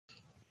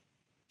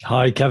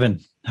Hi,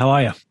 Kevin. How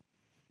are you?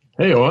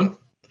 Hey, Owen.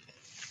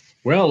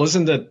 Well,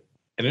 isn't it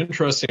an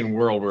interesting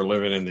world we're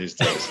living in these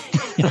days?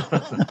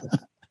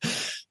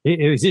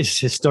 It's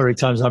historic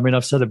times. I mean,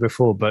 I've said it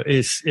before, but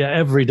it's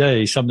every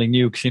day something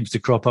new seems to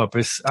crop up.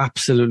 It's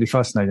absolutely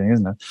fascinating,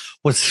 isn't it?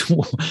 What's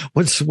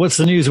what's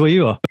the news where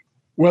you are?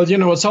 Well,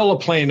 it's all a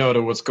playing out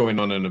of what's going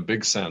on in a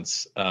big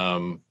sense.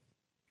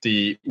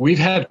 The We've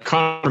had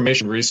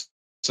confirmation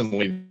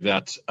recently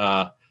that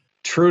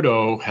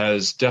Trudeau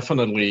has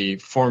definitely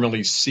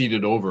formally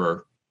ceded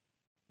over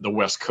the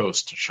West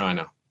Coast to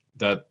China.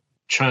 That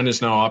China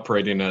is now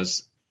operating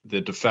as the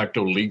de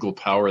facto legal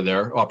power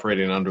there,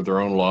 operating under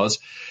their own laws,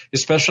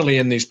 especially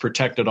in these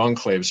protected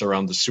enclaves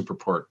around the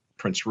superport,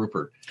 Prince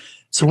Rupert,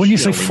 So when which you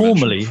say we mentioned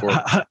formally, before.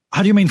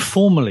 how do you mean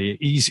formally?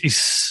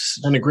 He's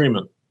An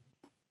agreement.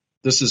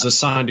 This is a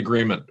signed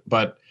agreement,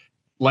 but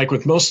like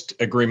with most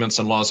agreements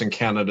and laws in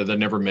Canada, they're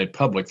never made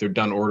public. They're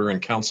done order in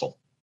council.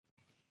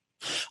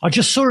 I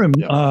just saw him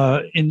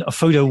Yeah. in a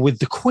photo with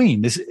the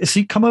Queen. Is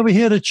he come over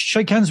here to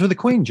shake hands with the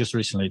Queen just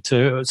recently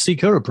to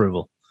seek her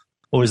approval,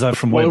 or is that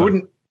from way Well, it back?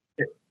 wouldn't.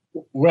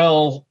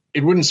 Well,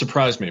 it wouldn't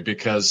surprise me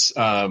because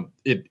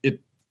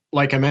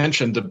like I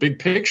mentioned, the big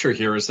picture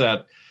here is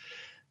that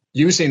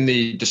using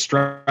the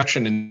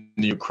distraction in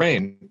the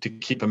Ukraine to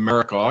keep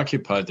America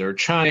occupied there,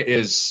 China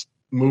is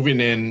moving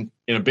in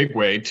a big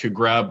way to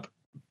grab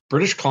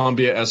British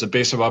Columbia as a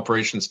base of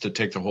operations to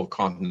take the whole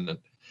continent.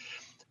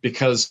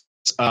 Because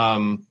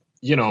the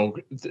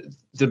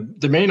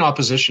main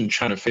opposition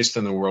China faced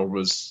in the world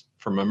was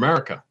from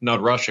America, not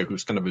Russia,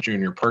 who's kind of a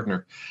junior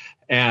partner.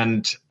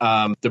 And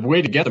the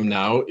way to get them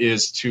now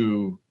is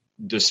to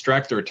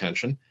distract their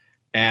attention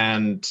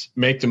and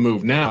make the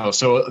move now.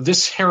 So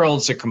this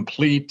heralds a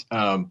complete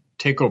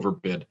takeover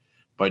bid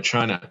by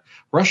China.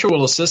 Russia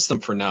will assist them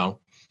for now.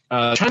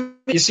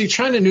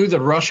 China knew that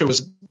Russia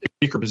was in a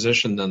weaker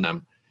position than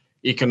them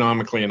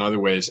economically and other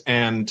ways.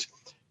 And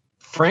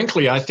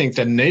frankly, I think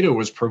that NATO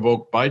was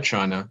provoked by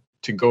China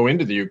to go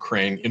into the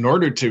Ukraine in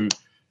order to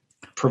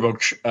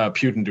provoke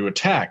Putin to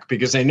attack,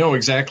 because they know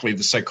exactly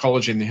the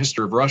psychology and the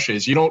history of Russia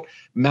is you don't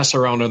mess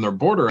around on their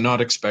border and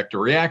not expect a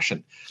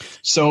reaction.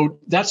 So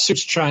that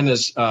suits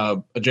China's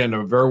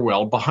agenda very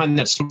well. Behind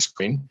that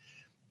screen,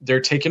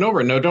 they're taking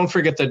over. Now, don't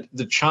forget that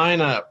the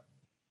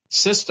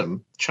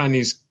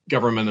Chinese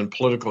government and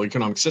political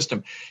economic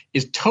system,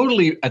 is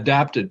totally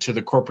adapted to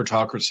the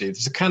corporatocracy.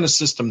 It's the kind of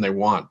system they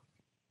want.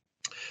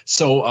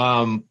 So,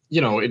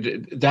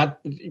 that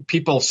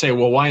people say,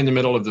 well, why in the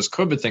middle of this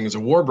COVID thing is a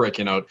war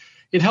breaking out?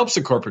 It helps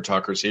the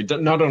corporatocracy.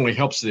 It not only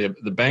helps the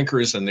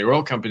bankers and the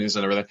oil companies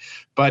and everything,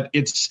 but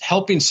it's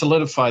helping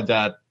solidify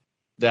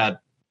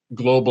that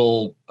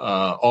global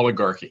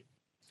oligarchy.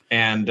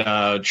 And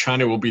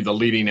China will be the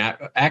leading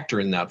actor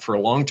in that for a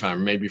long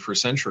time, maybe for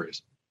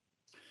centuries.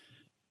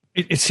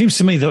 It seems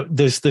to me that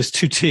there's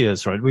two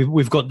tiers, right?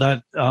 We've got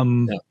that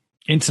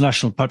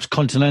international, perhaps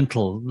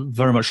continental,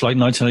 very much like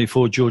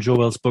 1984, George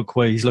Orwell's book,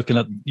 where he's looking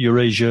at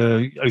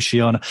Eurasia,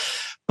 Oceania.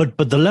 But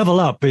the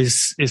level up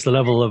is the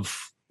level of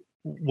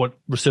what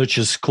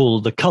researchers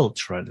call the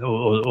cult, right,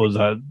 or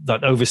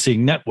that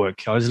overseeing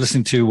network. I was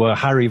listening to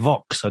Harry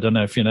Vox. I don't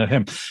know if you know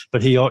him,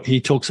 but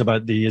he talks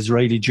about the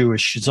Israeli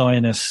Jewish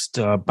Zionist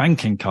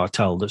banking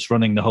cartel that's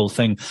running the whole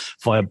thing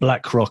via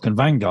BlackRock and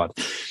Vanguard.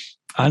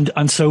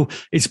 And so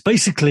it's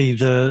basically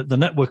the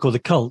network or the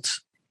cult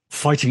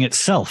fighting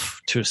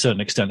itself to a certain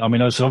extent. I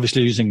mean, I was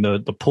obviously using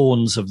the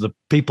pawns of the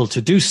people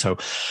to do so.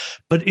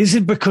 But is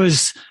it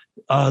because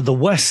the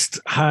West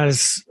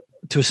has,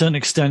 to a certain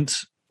extent,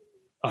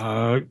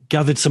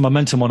 gathered some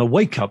momentum on a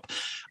wake-up?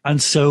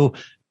 And so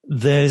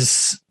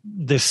there's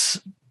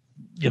this,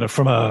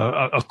 from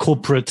a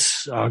corporate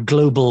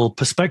global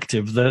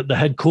perspective, the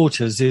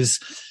headquarters is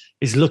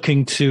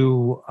looking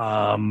to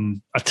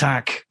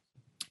attack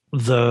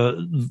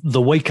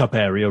the wake up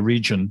area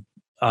region.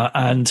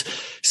 And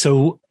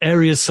so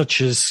areas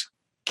such as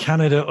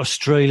Canada,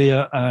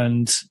 Australia,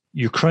 and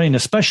Ukraine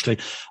especially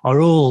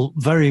are all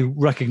very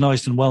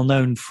recognized and well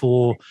known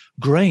for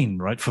grain,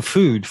 right? For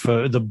food,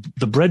 for the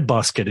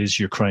breadbasket is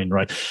Ukraine,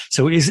 right?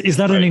 So is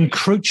that an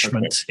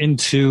encroachment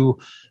into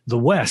the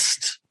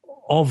West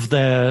of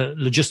their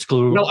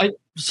logistical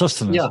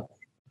sustenance? Yeah.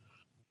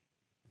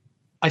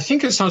 I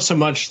think it's not so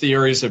much the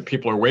areas that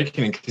people are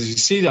awakening, because you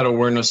see that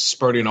awareness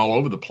spreading all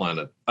over the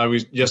planet.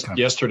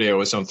 Yesterday I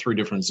was on 3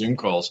 different Zoom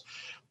calls,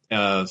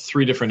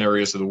 3 different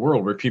areas of the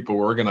world where people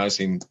were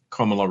organizing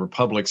common law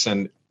republics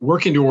and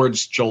working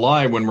towards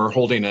July, when we're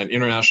holding an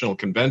international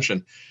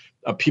convention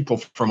of people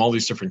from all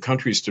these different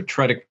countries to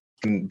try to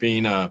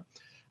convene a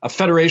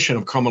federation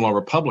of common law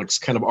republics,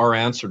 kind of our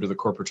answer to the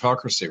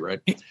corporatocracy, right?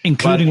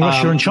 Including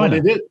Russia and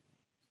China.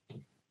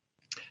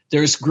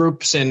 There's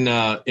groups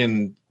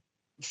in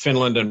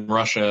Finland and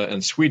Russia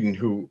and Sweden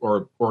who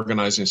are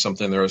organizing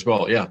something there as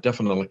well. Yeah,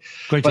 definitely.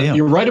 Great but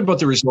you're right about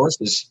the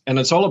resources, and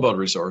it's all about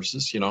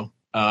resources,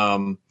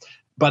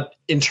 But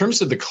in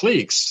terms of the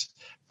cliques,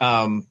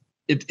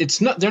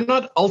 it's not. They're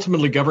not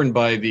ultimately governed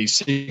by the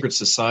secret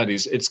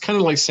societies. It's kind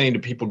of like saying to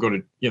people,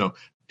 do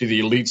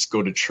the elites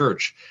go to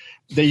church?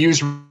 they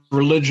use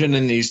religion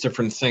and these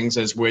different things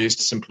as ways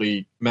to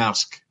simply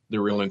mask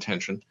their real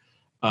intention,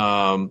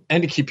 and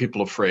to keep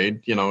people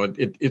afraid.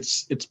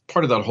 It's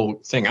part of that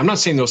whole thing. I'm not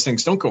saying those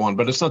things don't go on,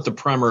 but it's not the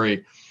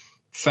primary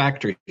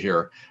factor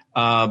here.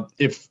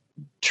 If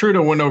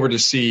Trudeau went over to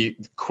see,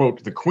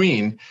 quote, the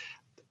Queen,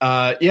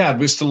 it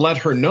was to let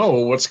her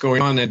know what's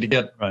going on and to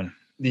get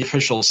the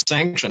official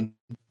sanction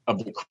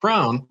of the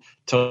Crown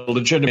to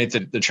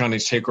legitimate the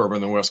Chinese takeover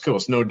on the West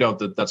Coast. No doubt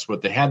that that's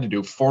what they had to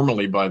do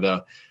formally by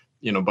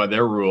by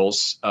their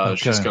rules.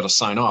 She's got to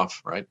sign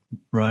off, right?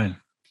 Right.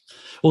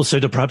 Also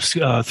to perhaps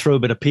throw a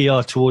bit of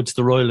PR towards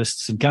the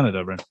royalists in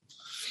Canada, right?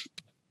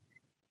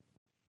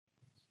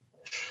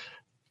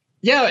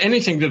 Yeah,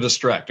 anything to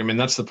distract. I mean,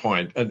 that's the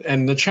point.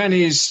 And the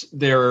Chinese,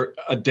 they're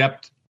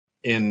adept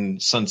in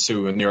Sun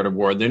Tzu and the art of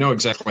war. They know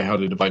exactly how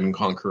to divide and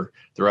conquer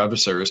their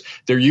adversaries.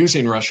 They're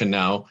using Russia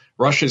now.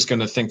 Russia's going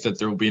to think that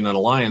there will be an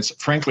alliance.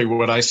 Frankly,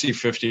 what I see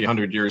 50,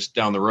 100 years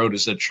down the road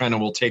is that China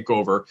will take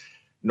over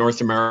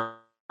North America.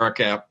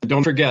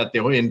 Don't forget,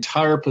 the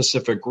entire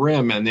Pacific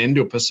Rim and the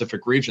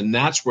Indo-Pacific region,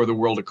 that's where the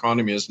world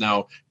economy is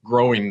now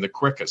growing the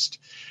quickest.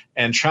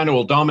 And China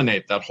will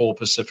dominate that whole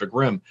Pacific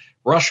Rim.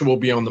 Russia will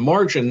be on the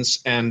margins,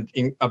 and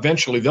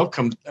eventually they'll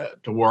come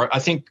to war. I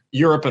think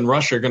Europe and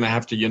Russia are going to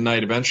have to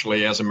unite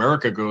eventually as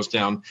America goes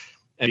down,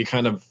 and be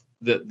kind of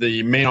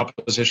the main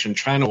opposition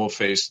China will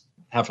face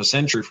half a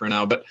century from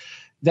now. But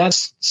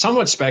that's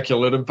somewhat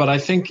speculative, but I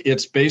think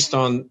it's based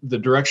on the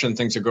direction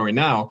things are going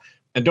now.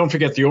 And don't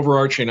forget, the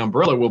overarching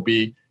umbrella will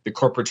be the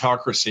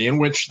corporatocracy, in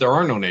which there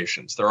are no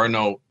nations, there are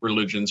no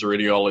religions or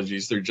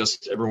ideologies. They're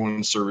just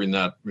everyone serving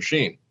that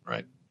machine,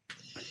 right?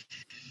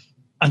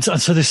 And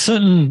so there's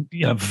certain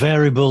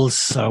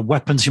variables,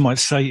 weapons, you might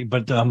say,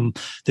 but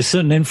there's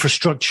certain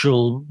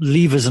infrastructural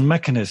levers and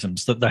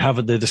mechanisms that they have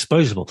at their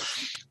disposal,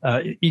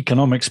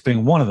 economics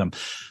being one of them.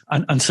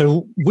 And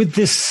so with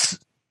this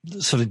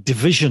sort of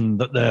division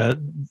that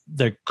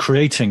they're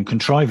creating,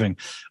 contriving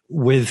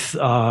with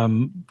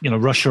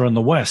Russia and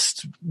the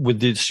West,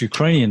 with this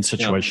Ukrainian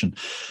situation,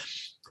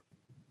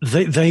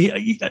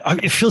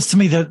 it feels to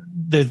me that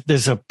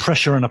there's a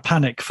pressure and a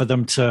panic for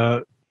them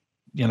to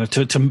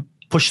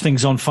push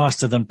things on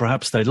faster than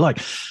perhaps they'd like,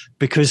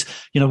 because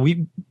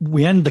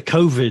we end the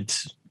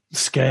COVID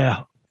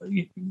scare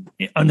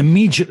and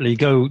immediately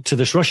go to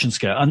this Russian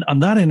scare,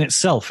 and that in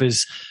itself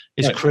is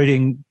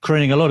creating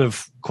a lot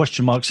of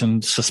question marks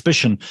and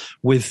suspicion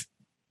with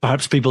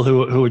perhaps people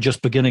who are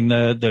just beginning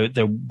their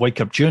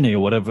wake up journey, or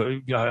whatever,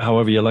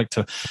 however you like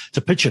to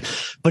pitch it.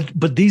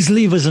 But these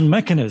levers and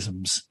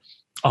mechanisms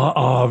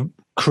are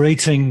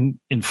creating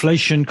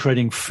inflation,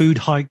 creating food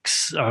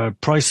hikes,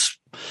 price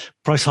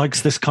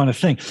hikes, this kind of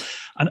thing.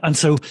 And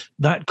so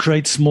that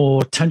creates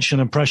more tension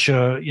and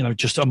pressure,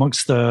 just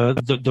amongst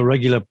the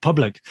regular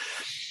public.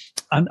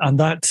 And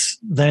that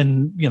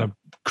then,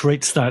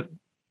 creates that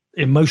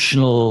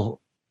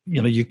emotional,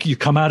 you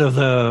come out of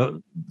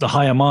the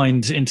higher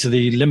mind into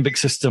the limbic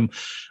system,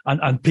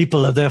 and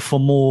people are therefore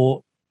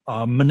more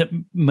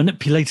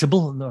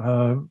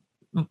manipulatable,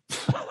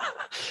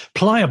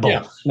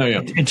 pliable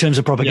in terms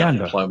of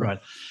propaganda, right?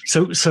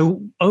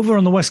 So over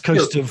on the west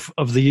coast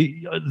of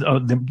the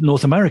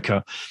North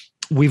America,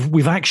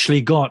 we've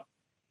actually got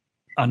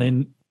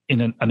an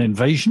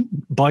invasion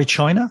by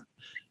China.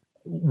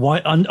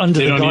 Why under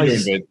the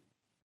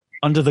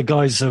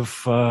guise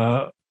of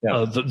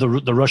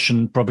the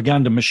Russian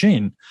propaganda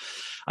machine,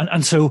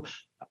 and so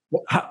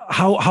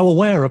how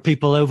aware are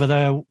people over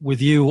there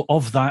with you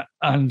of that,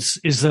 and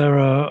is there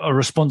a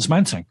response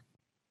mounting?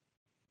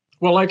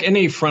 Well, like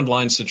any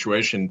frontline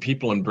situation,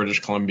 people in British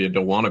Columbia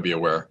don't want to be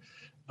aware.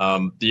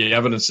 The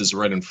evidence is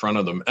right in front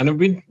of them. And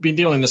we've been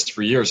dealing this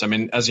for years. I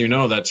mean, as you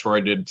know, that's where I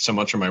did so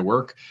much of my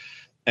work.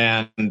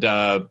 And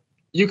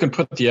you can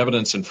put the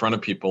evidence in front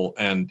of people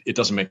and it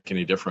doesn't make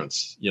any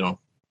difference. You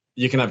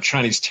can have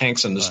Chinese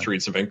tanks in the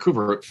streets of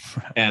Vancouver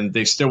and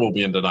they still will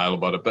be in denial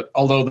about it. But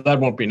although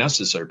that won't be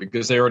necessary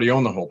because they already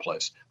own the whole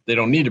place. They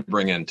don't need to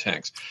bring in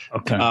tanks.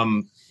 Okay.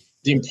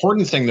 The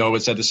important thing, though,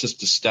 is that it's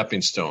just a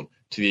stepping stone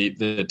to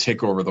the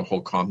takeover of the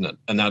whole continent.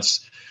 And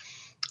that's,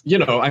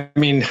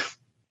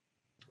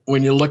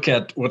 when you look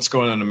at what's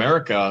going on in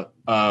America,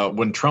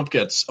 when Trump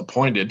gets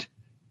appointed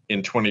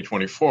in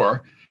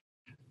 2024,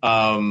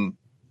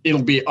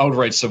 it'll be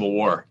outright civil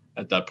war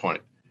at that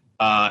point.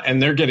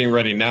 And they're getting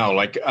ready now.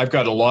 Like, I've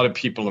got a lot of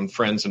people and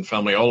friends and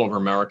family all over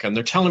America, and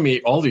they're telling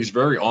me all these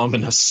very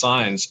ominous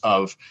signs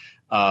of,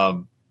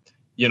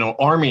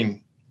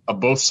 arming of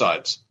both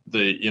sides.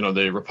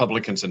 The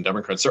Republicans and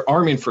Democrats, they're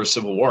arming for a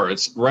civil war.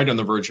 It's right on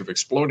the verge of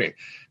exploding.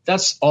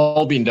 That's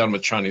all being done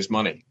with Chinese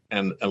money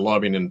and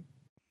lobbying and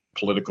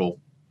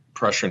political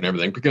pressure and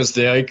everything, because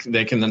they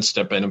can then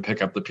step in and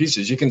pick up the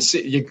pieces. You can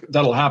see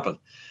that'll happen.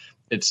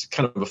 It's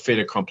kind of a fait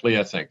accompli,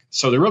 I think.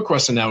 So the real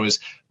question now is,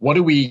 what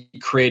do we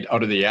create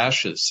out of the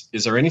ashes?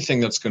 Is there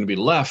anything that's going to be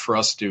left for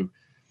us to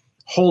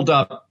hold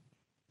up,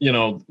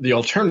 the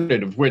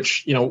alternative,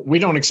 which, we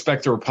don't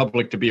expect the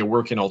Republic to be a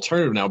working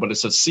alternative now, but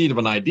it's a seed of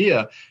an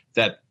idea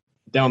that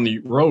down the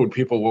road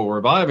people will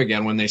revive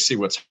again when they see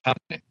what's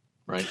happening,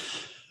 right?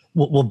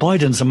 Well,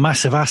 Biden's a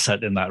massive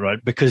asset in that, right?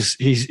 Because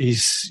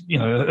he's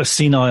a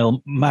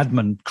senile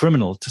madman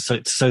criminal to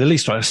say the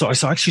least, right? So I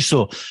actually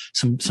saw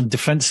some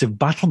defensive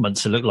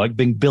battlements that looked like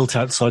being built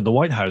outside the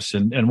White House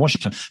in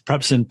Washington,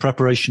 perhaps in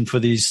preparation for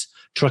these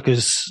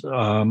truckers,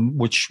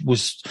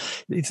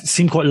 it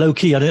seemed quite low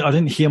key. I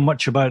didn't hear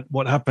much about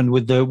what happened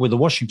with the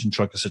Washington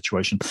trucker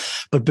situation,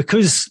 but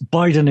because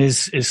Biden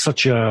is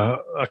such a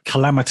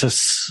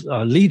calamitous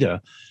leader.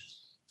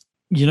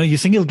 You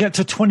think he'll get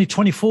to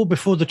 2024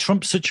 before the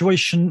Trump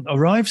situation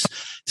arrives?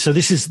 So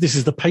this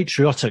is the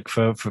patriotic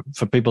for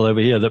people over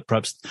here that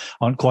perhaps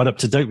aren't quite up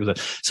to date with it.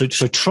 So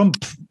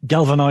Trump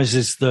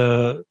galvanizes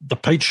the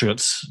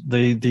patriots,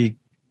 the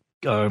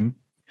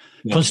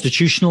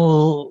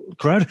constitutional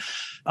crowd,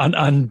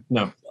 and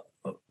no.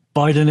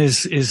 Biden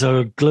is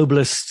a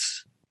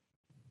globalist.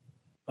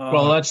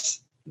 Well, that's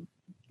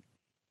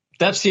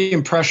the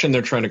impression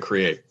they're trying to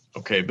create.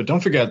 Okay, but don't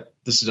forget,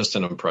 this is just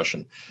an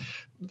impression.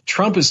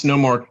 Trump is no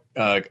more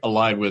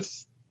allied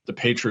with the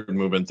patriot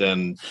movement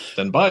than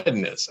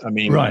Biden is. I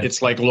mean, right.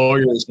 It's like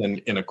lawyers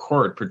in a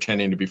court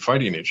pretending to be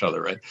fighting each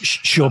other, right?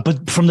 Sure,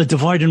 but from the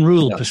divide and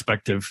rule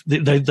perspective,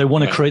 they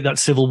want to create that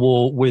civil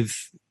war with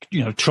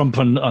Trump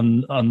and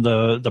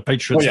the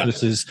patriots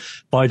versus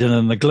Biden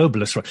and the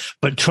globalists, right?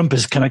 But Trump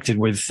is connected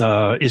with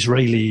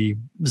Israeli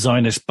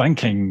Zionist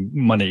banking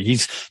money.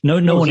 No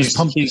one has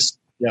pumped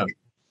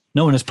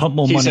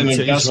more money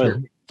into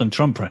Israel than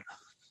Trump, right?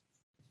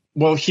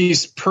 Well,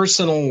 he's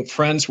personal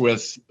friends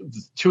with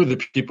two of the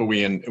people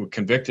we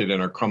convicted in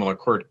our criminal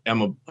court,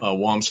 Emma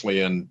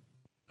Walmsley and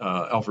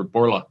Alfred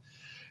Bourla.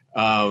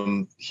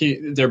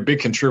 They're big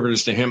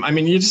contributors to him. I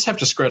mean, you just have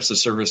to scratch the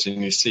surface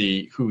and you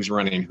see who's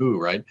running who,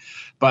 right?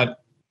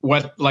 But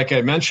like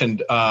I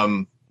mentioned,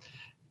 the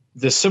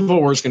civil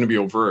war is going to be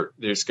overt.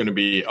 There's going to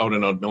be out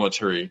and out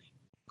military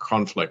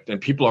conflict,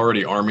 and people are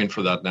already arming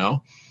for that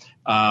now.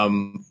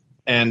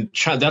 And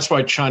China, that's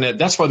why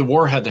the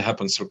war had to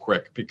happen so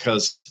quick,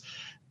 because,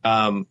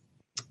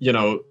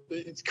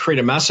 create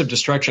a massive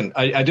distraction.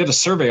 I did a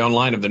survey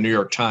online of the New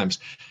York Times.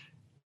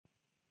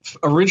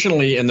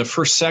 Originally, in the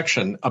first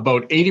section,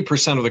 about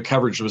 80% of the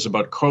coverage was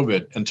about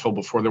COVID until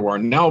before the war.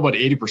 Now about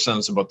 80%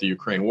 is about the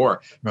Ukraine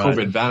war. Right.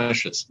 COVID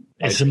vanishes.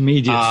 It's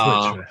immediate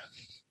switch. Right?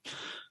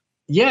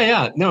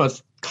 Yeah. No,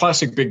 it's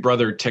classic Big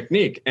Brother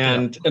technique.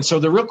 And so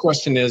the real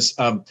question is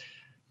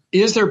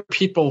there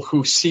people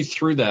who see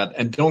through that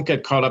and don't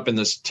get caught up in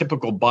this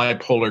typical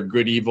bipolar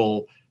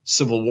good-evil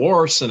civil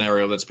war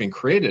scenario that's being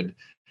created?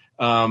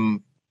 There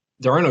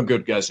are no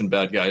good guys and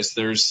bad guys.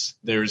 There's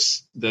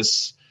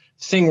this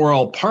thing we're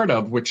all part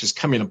of, which is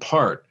coming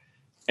apart.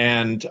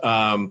 And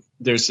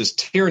there's this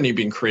tyranny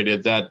being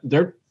created that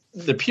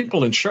the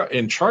people in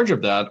charge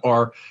of that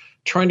are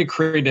trying to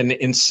create an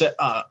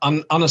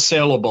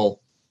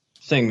unassailable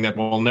thing that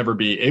will never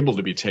be able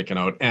to be taken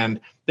out. And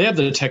they have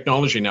the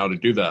technology now to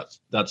do that.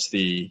 That's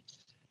the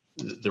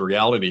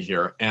reality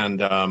here. And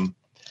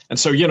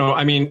so,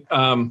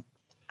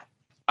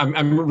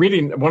 I'm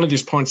reading one of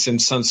these points in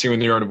Sun Tzu in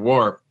the Art of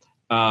War.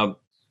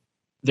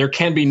 There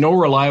can be no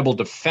reliable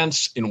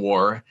defense in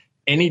war.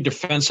 Any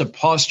defensive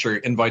posture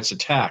invites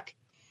attack.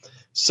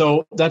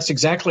 So that's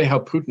exactly how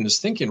Putin is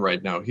thinking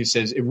right now. He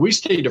says, if we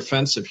stay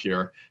defensive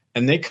here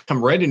and they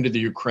come right into the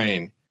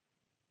Ukraine,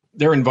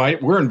 we're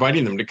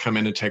inviting them to come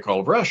in and take all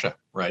of Russia,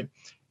 right?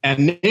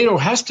 And NATO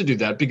has to do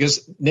that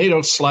because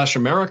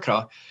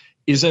NATO/America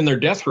is in their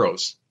death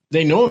throes.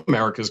 They know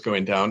America's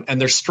going down, and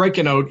they're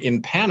striking out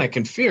in panic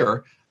and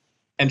fear,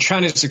 and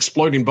China's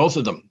exploiting both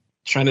of them.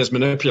 China's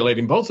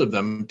manipulating both of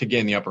them to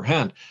gain the upper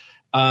hand.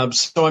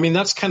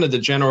 That's kind of the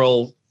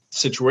general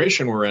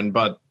situation we're in.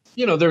 But,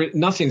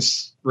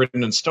 nothing's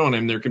written in stone. I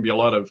mean, there can be a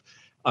lot of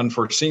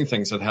unforeseen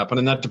things that happen,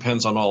 and that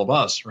depends on all of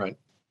us, right?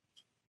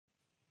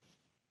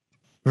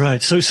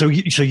 Right. So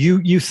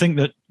you think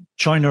that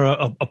China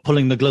are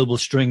pulling the global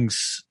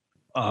strings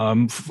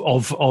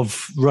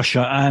of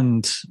Russia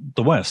and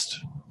the West?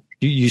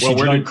 Where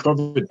did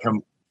COVID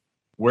come?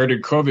 Where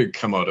did COVID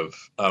come out of?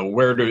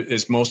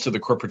 Is most of the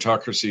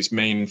corporatocracy's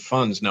main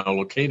funds now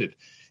located?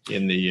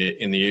 In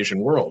the Asian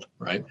world,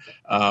 right?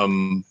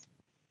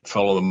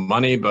 Follow the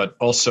money, but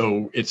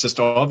also it's just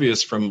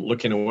obvious from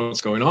looking at what's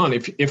going on.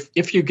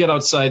 If you get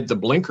outside the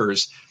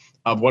blinkers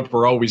of what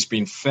we're always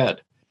being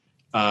fed,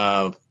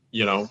 even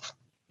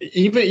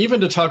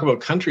to talk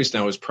about countries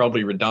now is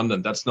probably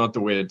redundant. That's not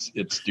the way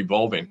it's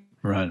devolving,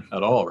 right?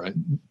 At all, right?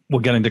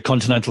 We're getting to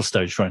continental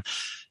stage, right?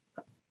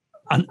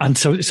 And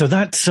so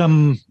that's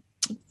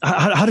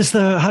how does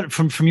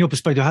from your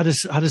perspective, how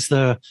does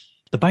the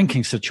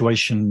banking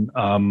situation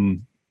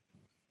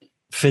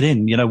fit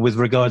in? With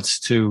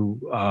regards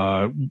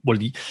to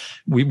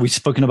we've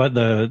spoken about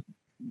the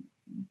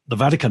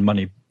Vatican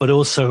money, but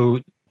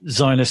also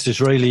Zionist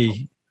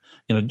Israeli,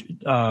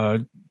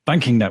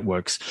 banking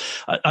networks.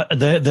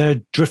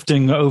 They're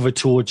drifting over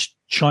towards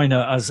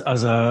China as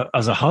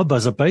a hub,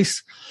 as a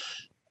base,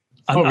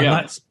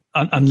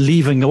 and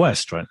leaving the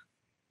West, right?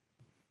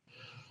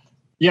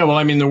 Yeah, well,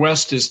 I mean, the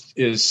West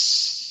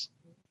is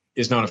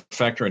not a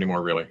factor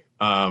anymore, really.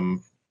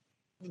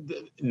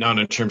 not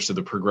in terms of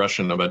the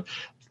progression of it.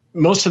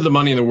 Most of the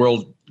money in the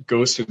world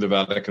goes through the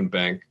Vatican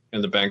Bank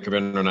and the Bank of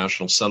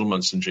International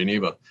Settlements in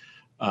Geneva,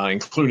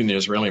 including the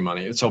Israeli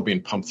money. It's all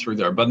being pumped through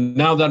there. But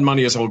now that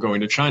money is all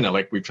going to China,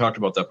 like we've talked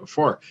about that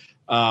before.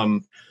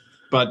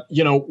 But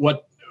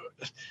what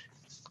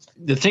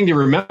the thing to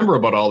remember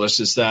about all this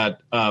is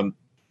that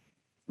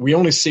we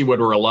only see what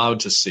we're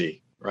allowed to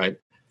see, right?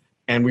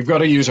 And we've got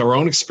to use our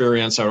own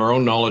experience, our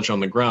own knowledge on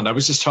the ground. I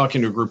was just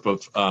talking to a group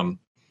of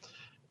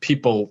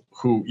people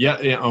who,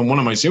 on one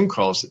of my Zoom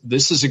calls,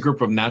 this is a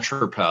group of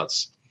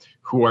naturopaths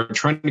who are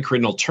trying to create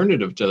an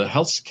alternative to the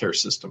healthcare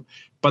system,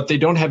 but they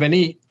don't have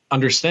any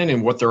understanding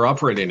of what they're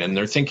operating in.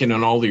 They're thinking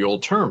in all the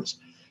old terms.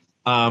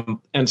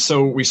 And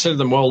so we said to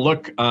them, well,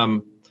 look,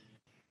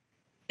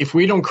 if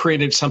we don't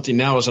create something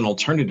now as an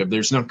alternative,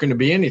 there's not going to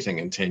be anything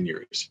in 10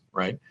 years,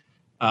 right?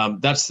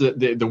 That's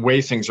the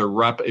way things are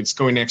rapid. It's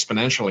going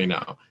exponentially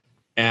now.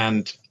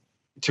 And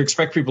to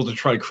expect people to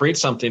try to create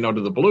something out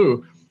of the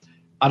blue,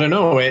 I don't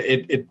know.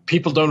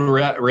 People don't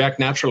react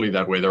naturally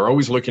that way. They're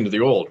always looking to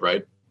the old,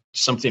 right?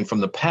 Something from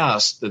the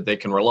past that they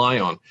can rely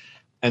on.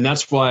 And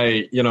that's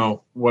why,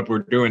 what we're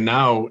doing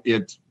now,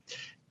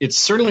 it's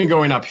certainly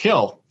going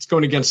uphill. It's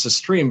going against the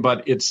stream,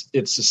 but it's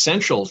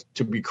essential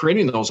to be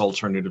creating those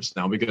alternatives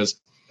now, because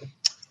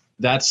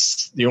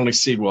that's the only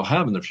seed we'll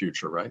have in the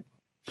future, right?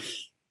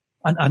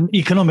 And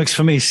economics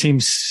for me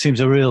seems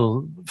a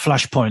real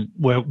flashpoint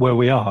where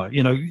we are.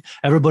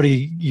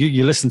 Everybody,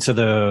 you listen to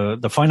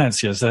the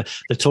financiers, they're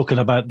talking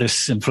about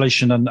this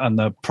inflation and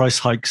the price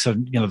hikes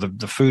and,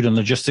 the food and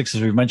logistics,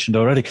 as we've mentioned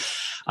already.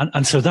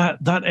 And so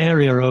that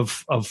area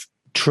of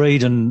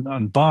trade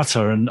and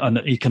barter and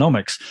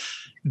economics,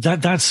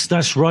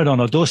 that's right on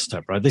our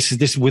doorstep, right? This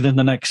is within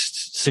the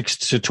next 6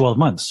 to 12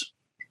 months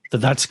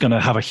that's going to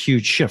have a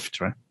huge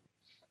shift, right?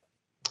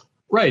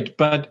 Right.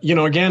 But,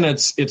 again,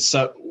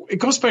 it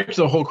goes back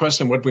to the whole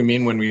question of what we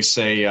mean when we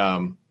say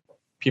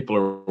people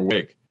are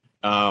awake.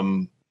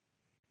 I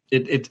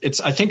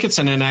think it's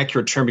an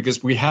inaccurate term,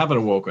 because we haven't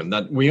awoken.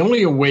 That we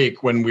only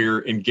awake when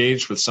we're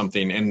engaged with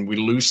something and we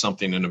lose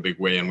something in a big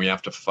way and we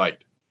have to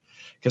fight.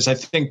 Because I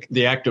think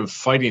the act of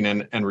fighting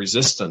and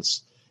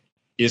resistance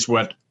is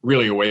what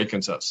really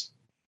awakens us,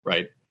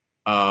 right?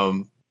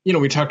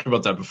 We talked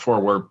about that before,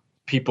 where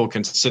people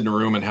can sit in a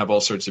room and have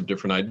all sorts of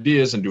different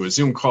ideas and do a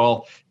Zoom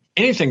call.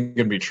 Anything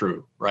can be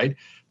true, right?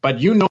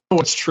 But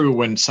what's true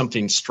when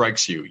something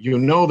strikes you. You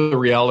know the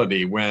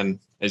reality when,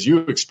 as you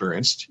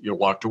experienced, you're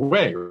locked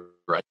away,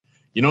 right?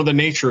 You know the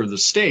nature of the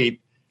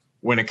state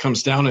when it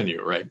comes down on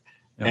you, right?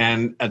 Yeah.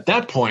 And at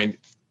that point,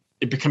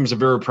 it becomes a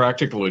very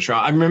practical issue.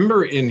 I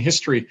remember in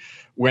history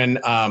when,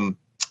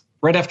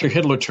 right after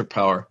Hitler took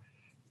power,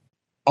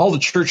 all the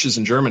churches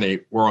in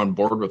Germany were on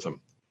board with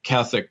him.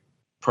 Catholic,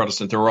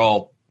 Protestant, they were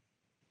all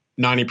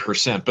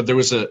 90%. But there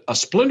was a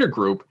splinter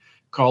group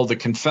called the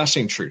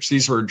Confessing Church.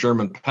 These were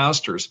German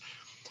pastors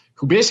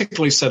who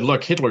basically said,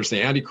 look, Hitler's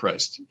the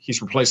Antichrist.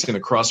 He's replacing the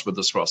cross with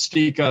the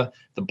swastika,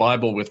 the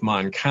Bible with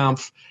Mein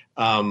Kampf,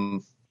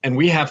 and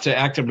we have to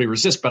actively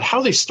resist. But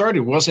how they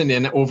started wasn't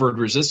in overt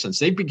resistance.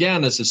 They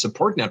began as a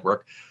support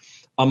network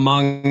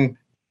among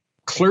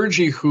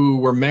clergy who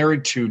were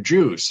married to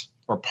Jews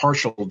or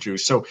partial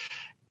Jews.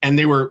 And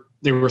they were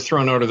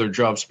thrown out of their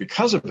jobs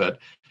because of it.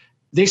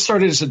 They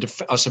started as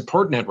a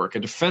support network, a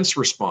defense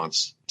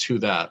response to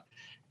that.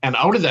 And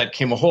out of that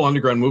came a whole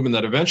underground movement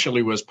that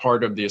eventually was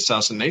part of the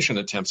assassination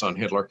attempts on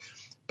Hitler.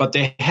 But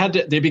they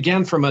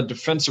began from a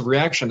defensive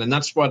reaction, and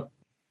that's what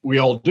we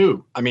all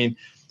do. I mean,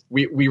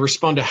 we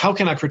respond to, how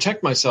can I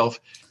protect myself?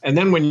 And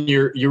then when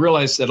you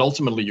realize that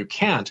ultimately you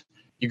can't,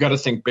 you got to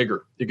think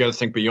bigger. You got to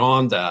think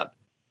beyond that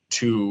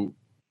to,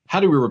 how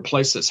do we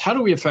replace this? How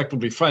do we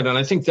effectively fight? And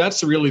I think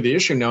that's really the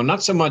issue now,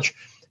 not so much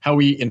how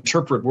we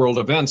interpret world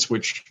events,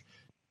 which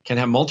can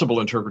have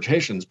multiple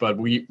interpretations, but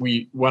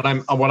what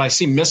I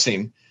see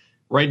missing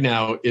right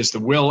now is the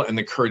will and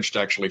the courage to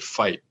actually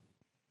fight.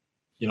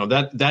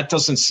 That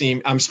doesn't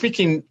seem. I'm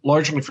speaking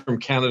largely from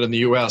Canada and the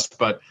U.S.,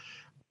 but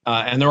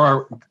and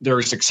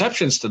there's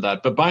exceptions to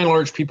that, but by and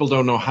large, people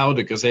don't know how to,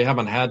 because they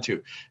haven't had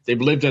to. They've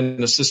lived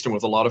in a system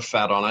with a lot of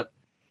fat on it,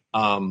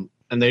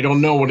 and they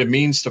don't know what it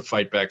means to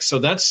fight back. So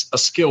that's a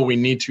skill we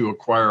need to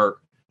acquire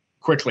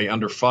quickly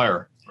under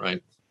fire,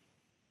 right?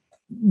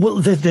 Well,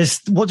 there's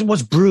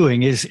what's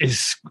brewing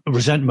is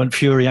resentment,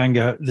 fury,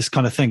 anger, this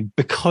kind of thing,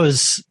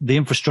 because the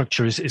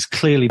infrastructure is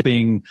clearly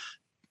being,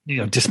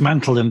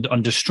 dismantled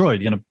and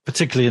destroyed.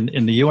 Particularly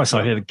in the US,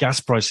 I hear the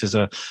gas prices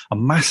are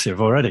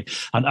massive already,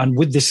 and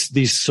with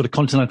these sort of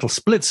continental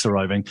splits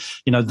arriving,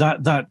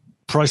 that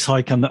price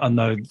hike and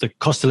the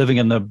cost of living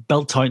and the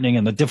belt tightening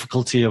and the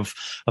difficulty of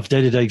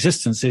day-to-day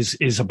existence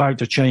is about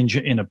to change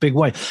in a big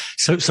way.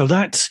 So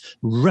that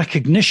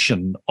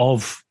recognition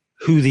of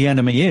who the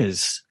enemy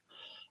is.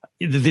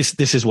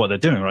 This is what they're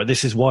doing, right?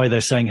 This is why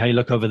they're saying, "Hey,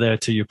 look over there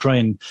to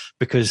Ukraine,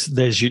 because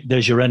there's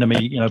your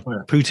enemy."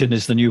 Putin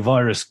is the new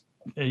virus.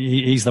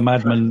 He's the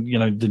madman.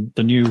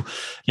 The new,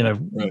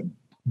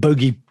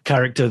 bogey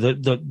character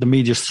that the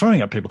media's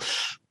throwing at people.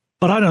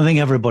 But I don't think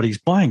everybody's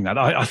buying that.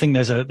 I think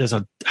there's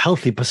a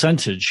healthy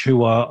percentage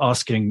who are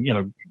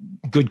asking,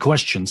 good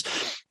questions.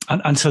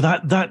 And so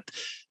that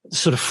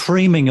sort of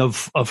framing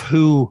of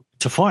who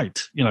to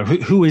fight,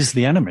 who is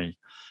the enemy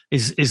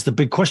is the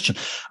big question.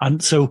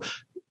 And so,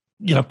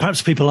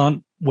 perhaps people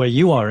aren't where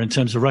you are in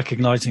terms of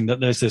recognizing that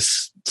there's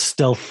this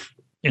stealth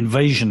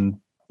invasion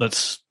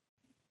that's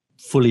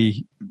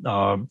fully,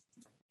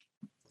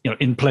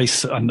 in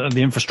place and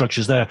the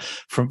infrastructure's there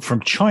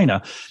from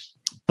China.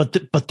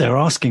 But they're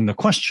asking the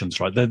questions,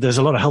 right? There's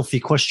a lot of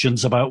healthy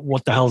questions about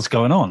what the hell's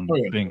going on. Oh,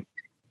 yeah.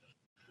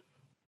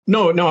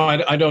 No,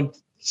 I don't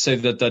say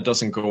that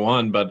doesn't go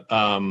on, but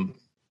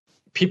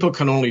people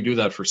can only do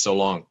that for so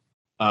long.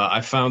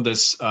 I found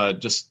this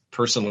just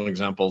personal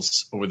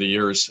examples over the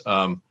years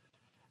working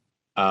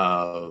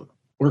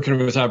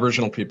with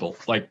Aboriginal people.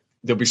 Like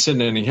they'll be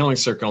sitting in a healing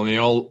circle and they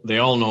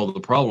all know the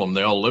problem.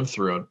 They all live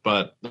through it,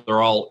 but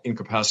they're all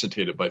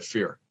incapacitated by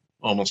fear,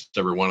 almost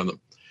every one of them.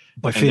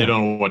 By fear. And they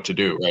don't know what to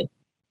do, right?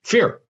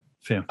 Fear.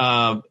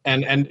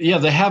 And yeah,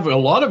 they have a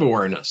lot of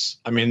awareness.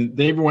 I mean,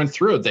 they went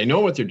through it. They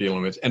know what they're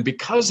dealing with. And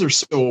because they're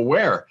so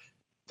aware,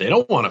 they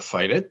don't want to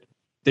fight it.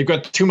 They've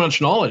got too much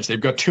knowledge. They've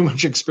got too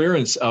much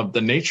experience of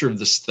the nature of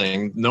this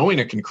thing, knowing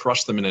it can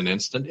crush them in an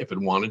instant if it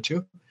wanted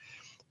to.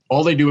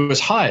 All they do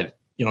is hide.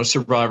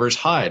 Survivors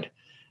hide,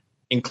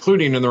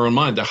 including in their own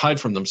mind. They hide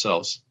from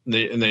themselves. And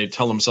they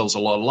tell themselves a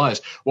lot of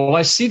lies. Well,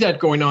 I see that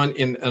going on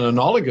in an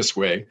analogous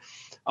way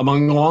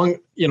among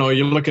you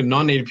look at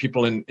non-Native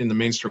people in the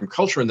mainstream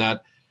culture and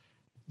that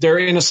they're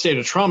in a state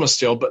of trauma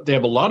still, but they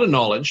have a lot of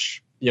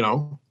knowledge,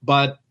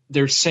 but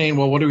they're saying,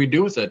 well, what do we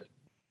do with it?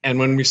 And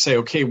when we say,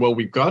 okay, well,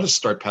 we've got to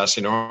start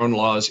passing our own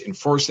laws,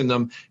 enforcing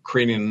them,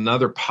 creating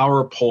another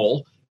power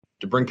pole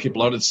to bring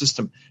people out of the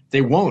system,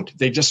 they won't.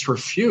 They just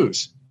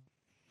refuse.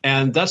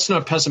 And that's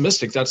not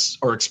pessimistic. That's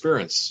our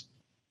experience.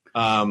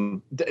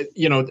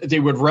 They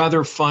would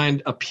rather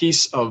find a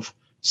piece of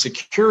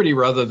security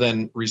rather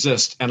than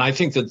resist. And I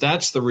think that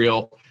that's the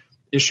real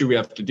issue we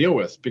have to deal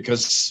with,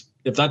 because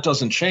if that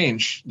doesn't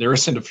change, there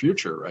isn't a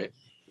future, right?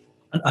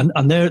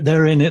 And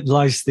therein it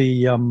lies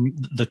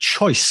the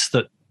choice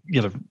that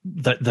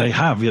that they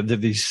have.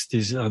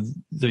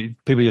 The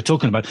people you're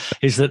talking about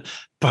is that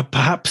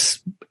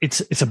perhaps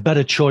it's a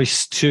better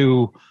choice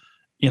to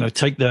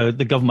take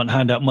the government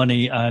handout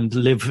money and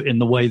live in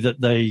the way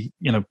that they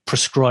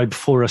prescribe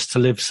for us to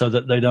live, so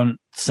that they don't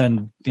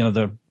send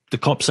the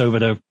cops over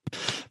to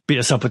beat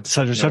us up,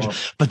 etc., etc. Well,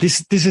 but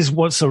this is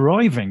what's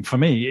arriving for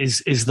me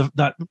is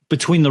that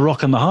between the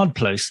rock and the hard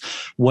place,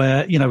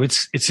 where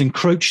it's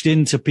encroached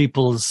into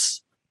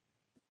people's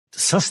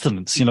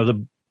sustenance.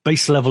 The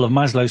base level of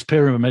Maslow's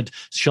pyramid,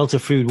 shelter,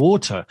 food,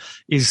 water,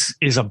 is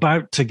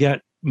about to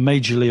get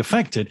majorly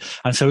affected,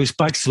 and so it's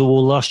back to the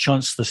wall, last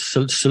chance, the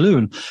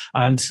saloon,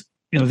 and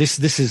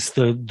this is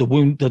the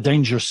wound, the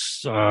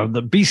dangerous,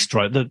 the beast,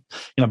 right? That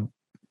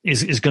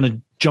is going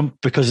to jump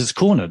because it's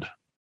cornered.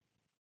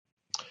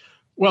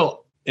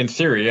 Well, in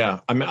theory, yeah.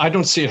 I mean, I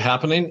don't see it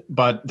happening,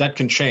 but that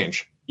can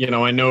change.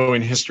 I know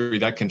in history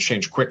that can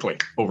change quickly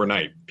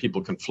overnight.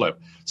 People can flip.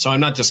 So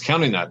I'm not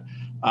discounting that.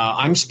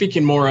 I'm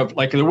speaking more of,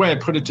 like the way I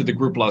put it to the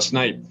group last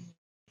night,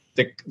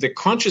 the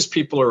conscious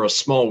people are a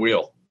small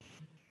wheel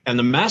and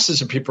the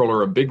masses of people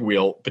are a big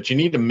wheel, but you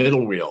need a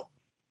middle wheel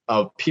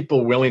of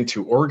people willing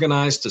to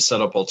organize, to set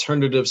up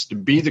alternatives, to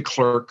be the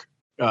clerk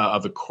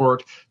of the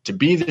court, to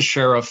be the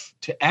sheriff,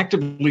 to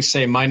actively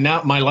say, my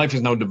life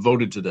is now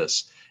devoted to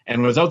this.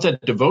 And without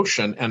that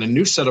devotion and a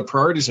new set of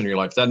priorities in your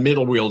life, that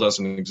middle wheel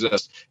doesn't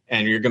exist.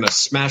 And you're going to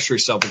smash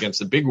yourself against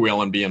the big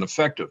wheel and be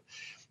ineffective.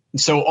 And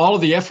so all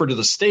of the effort of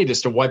the state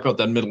is to wipe out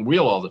that middle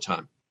wheel all the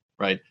time,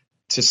 right?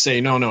 To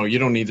say, no, you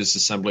don't need this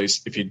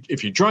assemblies.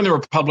 If you join the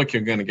Republic,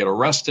 you're going to get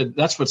arrested.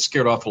 That's what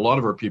scared off a lot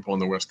of our people on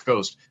the West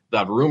Coast,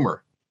 that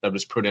rumor that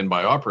was put in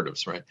by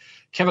operatives, right?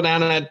 Kevin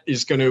Annett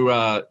is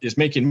is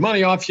making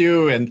money off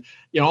you, and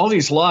all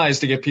these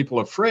lies to get people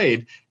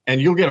afraid, and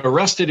you'll get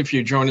arrested if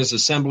you join his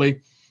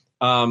assembly.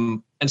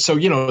 And so,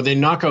 they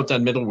knock out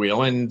that middle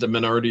wheel, and the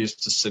minority is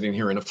just sitting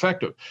here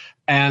ineffective.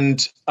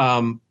 And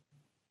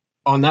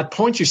on that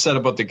point you said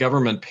about the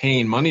government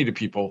paying money to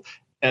people,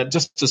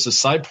 just as a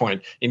side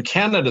point, in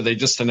Canada, they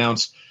just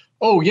announced,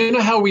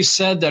 how we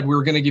said that we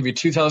were going to give you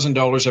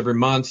 $2,000 every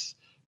month,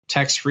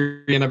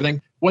 tax-free and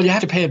everything? Well, you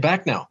have to pay it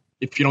back now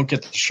if you don't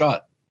get the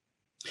shot.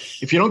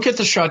 If you don't get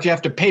the shot, you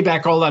have to pay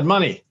back all that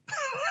money.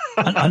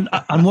 and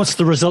what's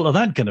the result of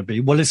that going to be?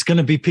 Well, it's going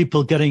to be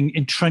people getting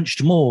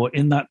entrenched more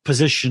in that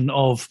position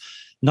of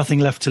nothing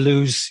left to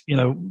lose.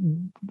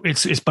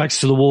 It's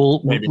backs to the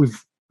wall. Maybe.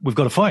 We've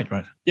got to fight,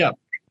 right? Yeah.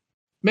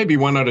 Maybe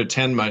 1 out of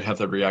 10 might have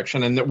that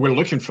reaction. And we're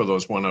looking for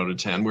those 1 out of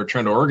 10. We're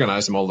trying to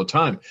organize them all the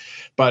time.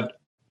 But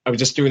I was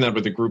just doing that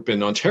with a group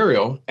in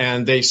Ontario,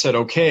 and they said,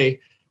 okay,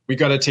 we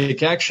got to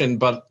take action,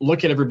 but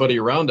look at everybody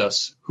around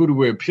us. Who do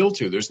we appeal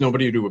to? There's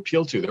nobody to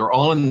appeal to. They're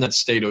all in that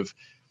state of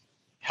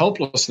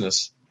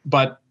helplessness.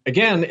 But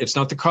again, it's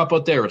not the cop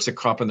out there. It's the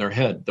cop in their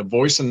head, the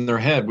voice in their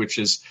head, which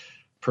is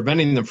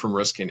preventing them from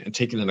risking and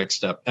taking the next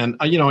step. And,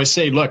 I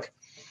say, look,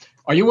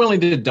 are you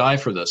willing to die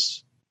for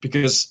this?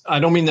 because I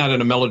don't mean that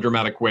in a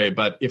melodramatic way,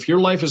 but if your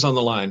life is on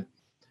the line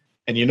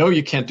and you know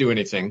you can't do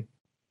anything,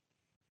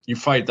 you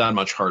fight that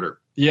much harder.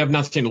 You have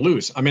nothing to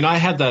lose. I mean, I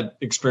had that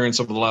experience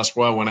over the last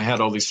while when I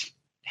had all these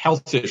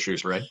health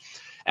issues, right?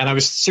 And I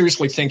was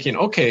seriously thinking,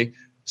 okay,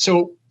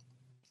 so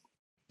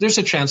there's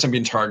a chance I'm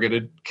being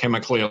targeted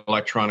chemically,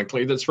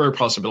 electronically. That's a very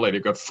possibility.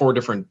 I've got 4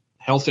 different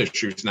health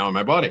issues now in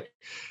my body.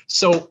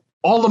 So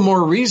all the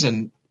more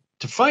reason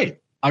to fight.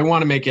 I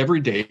want to make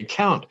every day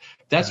count.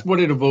 That's what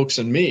it evokes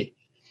in me.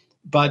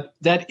 But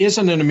that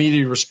isn't an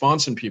immediate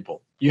response in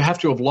people. You have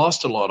to have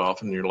lost a lot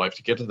often in your life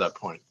to get to that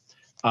point.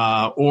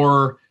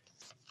 Or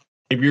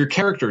maybe your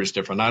character is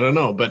different. I don't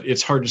know, but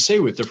it's hard to say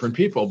with different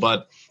people.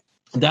 But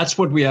that's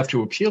what we have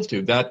to appeal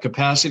to, that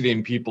capacity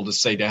in people to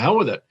say, to hell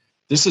with it.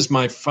 This is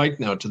my fight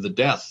now to the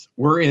death.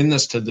 We're in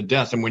this to the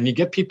death. And when you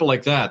get people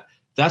like that,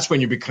 that's when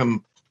you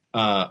become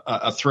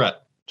a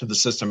threat to the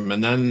system.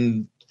 And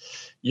then,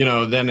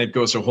 then it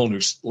goes to a whole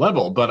new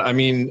level. But I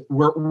mean,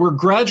 we're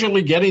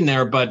gradually getting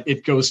there, but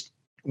it goes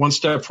 1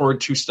 step forward,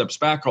 2 steps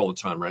back all the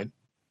time, right?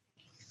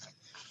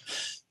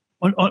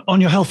 On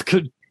your health,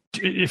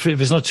 if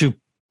it's not too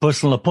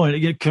personal a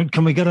point,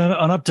 can we get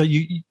an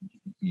update?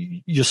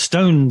 Your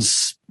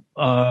stones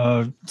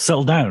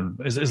settled down.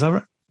 Is that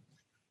right?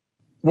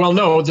 Well,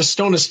 no, the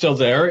stone is still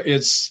there.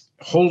 It's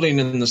holding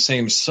in the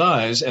same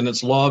size, and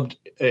it's lodged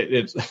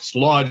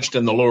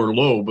in the lower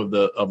lobe of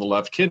the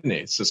left kidney.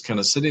 It's just kind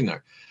of sitting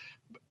there.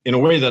 In a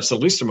way, that's the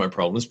least of my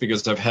problems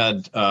because I've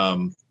had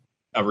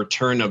a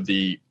return of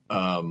the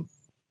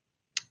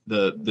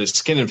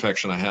skin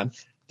infection I had.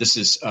 This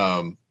is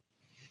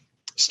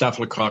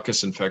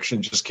Staphylococcus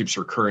infection, just keeps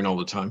recurring all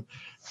the time.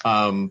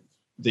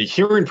 The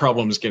hearing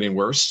problem is getting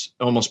worse,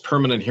 almost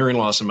permanent hearing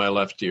loss in my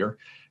left ear.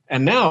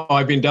 And now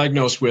I've been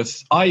diagnosed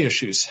with eye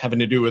issues having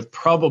to do with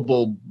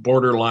probable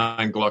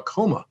borderline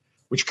glaucoma,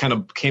 which kind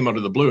of came out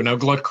of the blue. Now,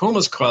 glaucoma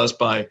is caused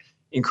by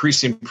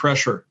increasing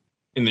pressure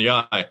in the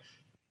eye,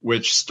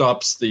 which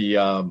stops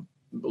the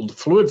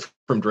fluid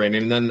from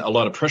draining, and then a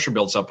lot of pressure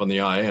builds up on the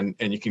eye, and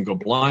you can go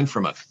blind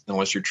from it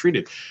unless you're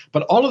treated.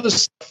 But all of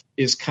this stuff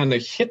is kind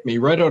of hit me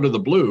right out of the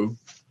blue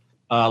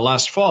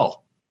last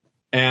fall,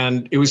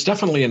 and it was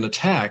definitely an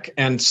attack.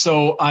 And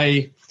so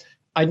I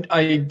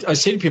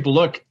say to people,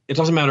 look, it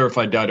doesn't matter if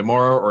I die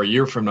tomorrow or a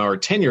year from now or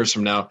 10 years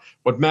from now.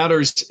 What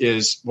matters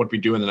is what we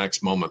do in the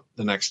next moment,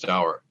 the next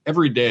hour.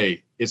 Every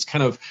day, it's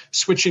kind of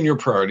switching your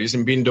priorities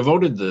and being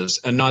devoted to this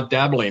and not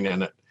dabbling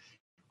in it,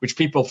 which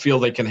people feel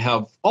they can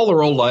have all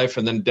their whole life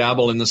and then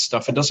dabble in this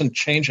stuff. It doesn't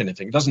change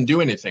anything. It doesn't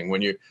do anything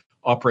when you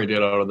operate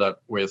it out of that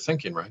way of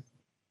thinking, right?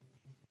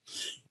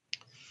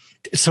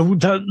 So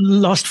that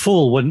last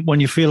fall, when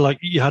you feel like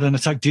you had an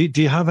attack, do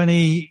you have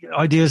any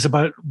ideas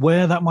about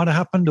where that might have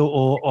happened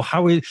or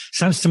how it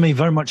sounds to me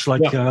very much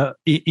like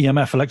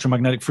EMF,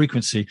 electromagnetic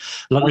frequency,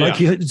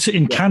 you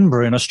in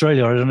Canberra in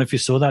Australia. I don't know if you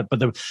saw that, but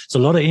there's a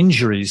lot of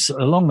injuries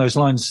along those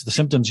lines, the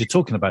symptoms you're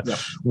talking about,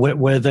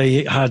 where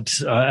they had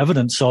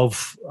evidence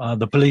of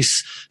the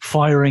police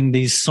firing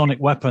these sonic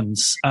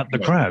weapons at the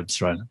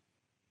crowds, right?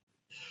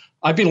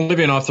 I've been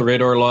living off the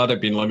radar a lot.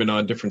 I've been living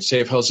on different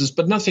safe houses,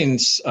 but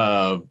nothing's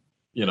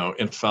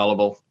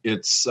infallible.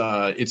 It's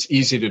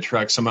easy to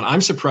track someone.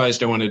 I'm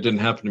surprised, Owen, it didn't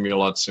happen to me a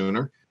lot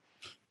sooner.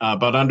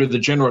 But under the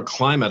general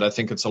climate, I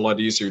think it's a lot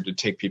easier to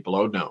take people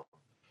out now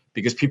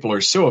because people are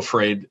so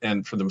afraid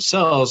and for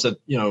themselves that,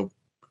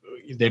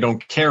 they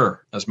don't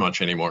care as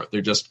much anymore.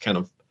 They're just kind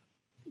of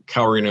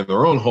cowering in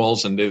their own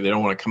holes and they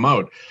don't want to come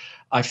out.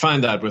 I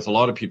find that with a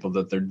lot of people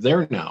that they're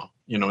there now,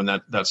 in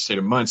that state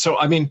of mind. So,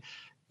 I mean,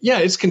 yeah,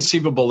 it's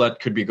conceivable that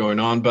could be going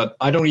on, but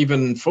I don't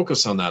even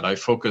focus on that. I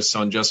focus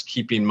on just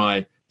keeping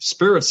my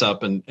spirits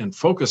up and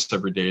focused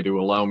every day to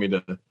allow me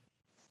to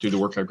do the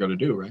work I've got to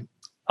do, right?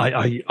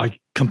 I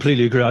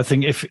completely agree. I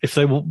think if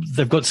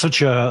they've got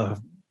such a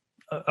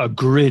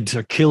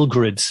kill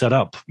grid set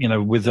up,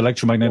 with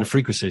electromagnetic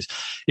frequencies,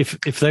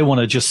 if they want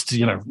to just,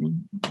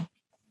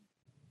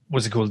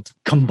 what's it called?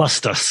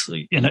 Combust us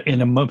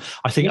in a moment.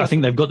 I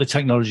think they've got the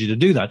technology to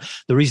do that.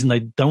 The reason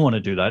they don't want to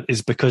do that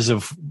is because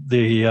of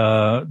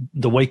the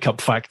wake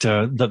up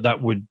factor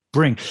that would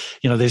bring.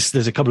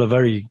 There's a couple of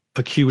very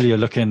peculiar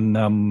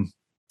looking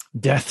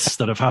deaths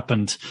that have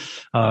happened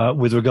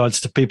with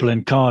regards to people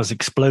in cars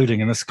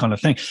exploding and this kind of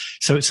thing.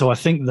 So I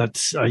think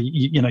that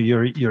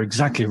you're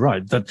exactly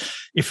right that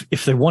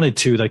if they wanted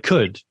to, they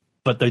could,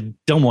 but they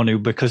don't want to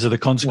because of the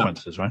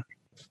consequences, right?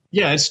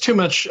 Yeah, it's too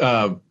much.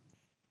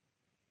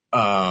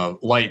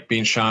 Light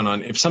being shone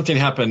on. If something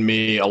happened to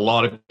me, a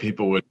lot of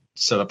people would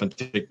set up and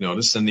take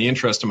notice, and the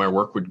interest in my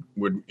work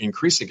would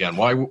increase again.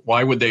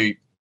 Why would they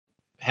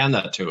hand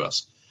that to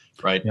us,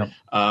 right? Yep.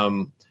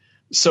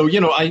 So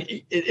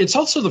it's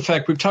also the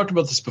fact we've talked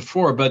about this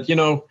before, but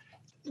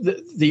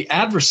the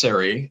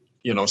adversary,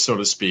 so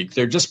to speak,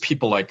 they're just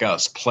people like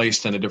us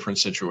placed in a different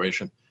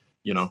situation.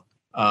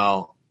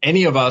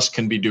 Any of us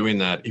can be doing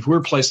that. If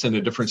we're placed in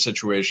a different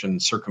situation,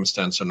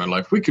 circumstance in our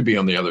life, we could be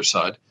on the other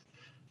side.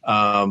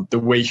 The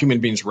way human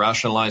beings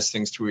rationalize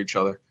things to each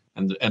other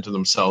and to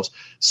themselves.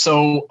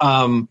 So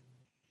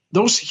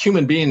those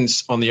human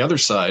beings on the other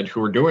side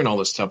who are doing all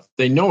this stuff,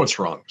 they know it's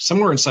wrong.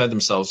 Somewhere inside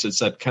themselves, it's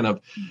that kind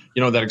of,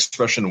 that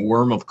expression,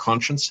 worm of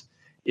conscience.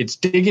 It's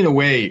digging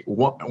away,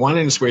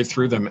 wanting its way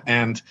through them.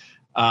 And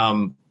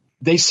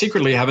they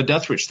secretly have a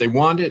death wish. They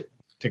want it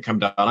to come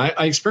down.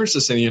 I experienced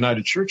this in the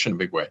United Church in a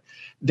big way.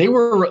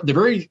 The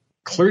very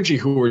clergy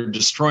who were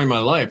destroying my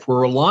life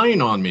were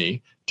relying on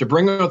me to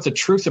bring out the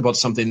truth about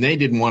something they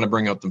didn't want to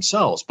bring out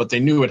themselves, but they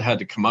knew it had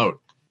to come out.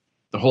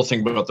 The whole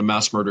thing about the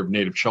mass murder of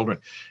Native children.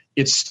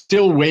 It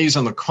still weighs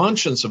on the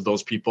conscience of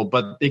those people,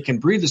 but they can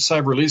breathe a sigh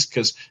of release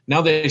because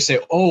now they say,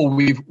 oh,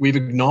 we've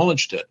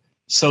acknowledged it.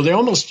 So they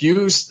almost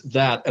use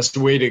that as a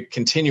way to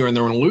continue in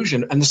their own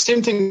illusion. And the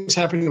same thing is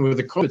happening with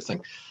the COVID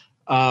thing.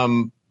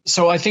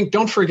 So I think,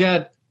 don't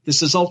forget,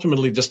 this is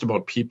ultimately just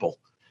about people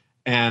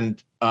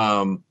and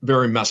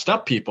very messed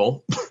up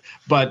people,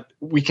 but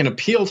we can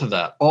appeal to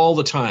that all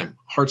the time,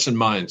 hearts and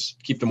minds,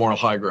 keep the moral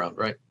high ground,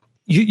 right?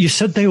 You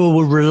said they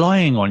were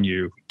relying on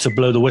you to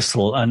blow the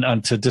whistle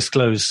and to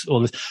disclose all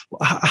this.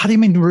 How do you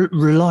mean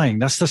relying?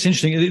 That's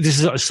interesting. This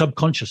is at a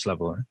subconscious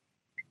level, right?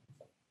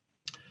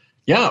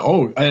 Yeah.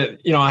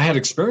 I had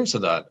experience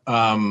of that.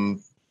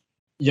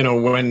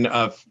 When,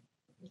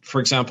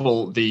 for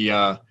example,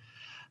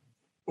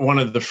 one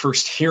of the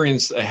first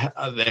hearings they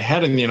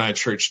had in the United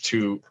Church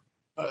to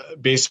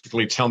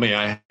basically tell me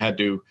I had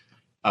to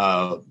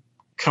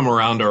come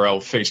around or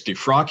I'll face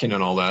defrocking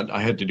and all that.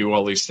 I had to do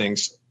all these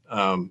things.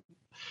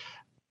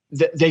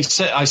 I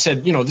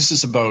said, this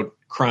is about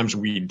crimes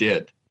we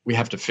did. We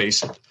have to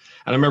face it.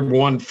 And I remember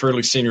one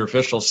fairly senior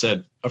official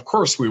said, of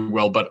course we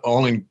will, but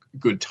all in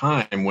good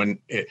time when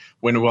it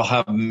will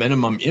have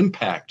minimum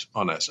impact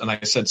on us. And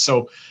I said,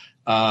 so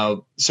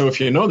if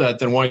you know that,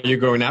 then why are you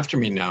going after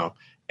me now?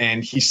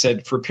 And he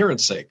said, for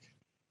appearance sake.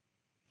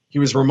 He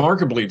was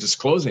remarkably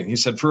disclosing. He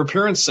said, for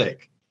appearance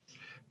sake,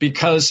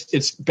 because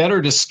it's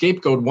better to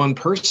scapegoat one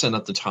person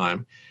at the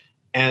time.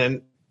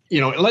 And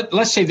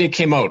let's say they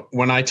came out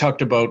when I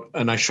talked about,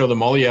 and I show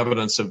them all the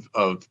evidence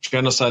of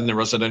genocide in the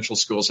residential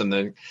schools. And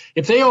then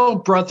if they all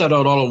brought that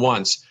out all at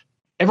once,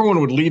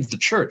 everyone would leave the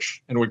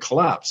church and would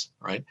collapse,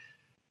 right?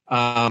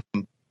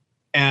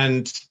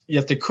 And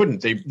yet they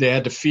couldn't. They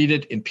had to feed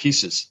it in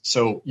pieces.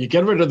 So you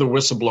get rid of the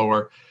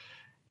whistleblower.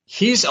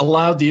 He's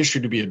allowed the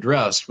issue to be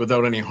addressed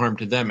without any harm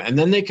to them. And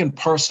then they can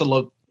parcel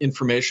out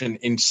information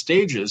in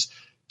stages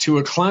to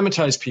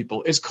acclimatize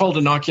people. It's called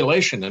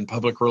inoculation in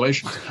public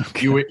relations.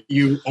 Okay.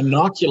 You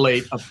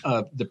inoculate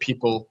the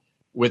people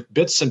with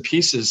bits and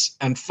pieces,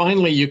 and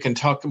finally you can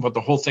talk about the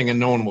whole thing and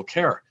no one will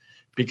care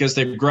because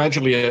they've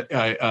gradually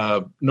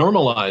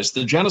normalized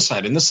the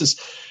genocide. And this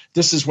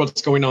is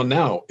what's going on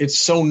now. It's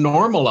so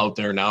normal out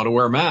there now to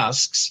wear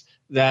masks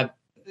that,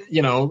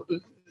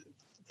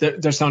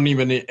 there's not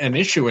even an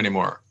issue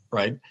anymore,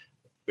 right?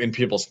 In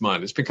people's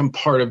mind. It's become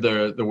part of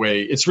the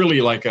way. It's really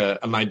like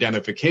an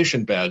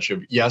identification badge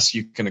of, yes,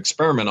 you can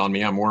experiment on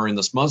me. I'm wearing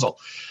this muzzle.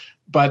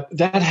 But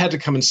that had to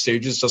come in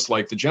stages just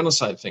like the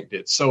genocide thing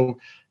did. So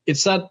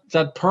it's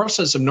that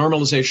process of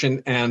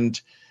normalization,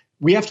 and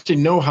we have to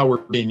know how we're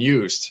being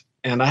used.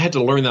 And I had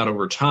to learn that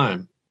over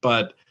time.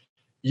 But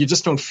you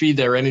just don't feed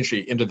their energy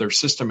into their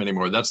system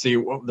anymore. That's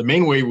the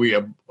main way we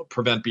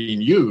prevent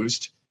being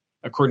used,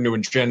 according to an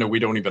agenda we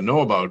don't even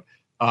know about.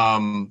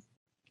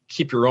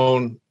 Keep your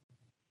own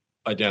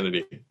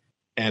identity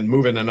and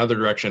move in another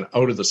direction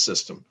out of the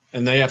system.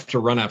 And they have to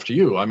run after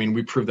you. I mean,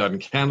 we proved that in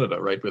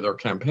Canada, right, with our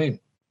campaign.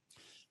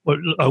 Well,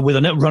 with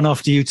Annett run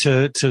after you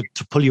to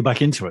pull you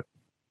back into it?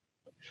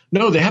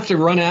 No, they have to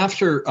run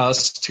after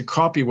us to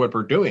copy what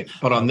we're doing,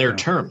 but on their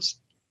terms,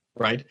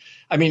 right?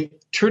 I mean,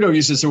 Trudeau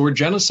uses the word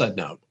genocide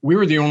now. We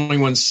were the only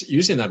ones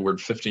using that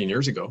word 15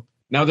 years ago.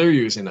 Now they're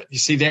using it. You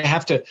see, they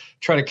have to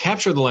try to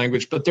capture the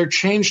language, but they're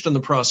changed in the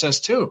process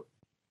too,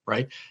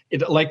 right?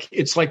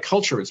 It's like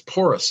culture. It's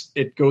porous.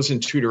 It goes in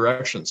two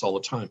directions all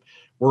the time.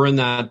 We're in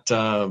that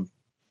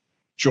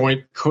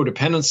joint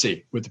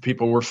codependency with the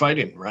people we're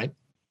fighting, right?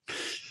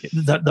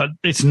 That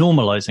it's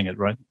normalizing it,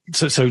 right?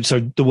 So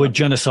the word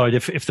genocide,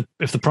 if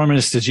the Prime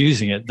Minister's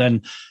using it,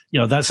 then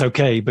that's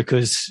okay,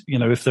 because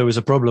if there was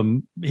a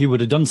problem, he would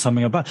have done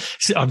something about it.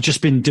 See, I've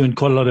just been doing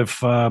quite a lot of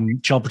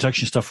child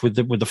protection stuff with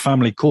the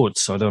family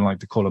courts. I don't like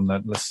to call them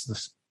that.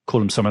 Let's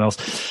call them someone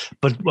else.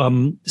 But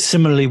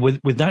similarly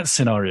with that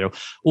scenario,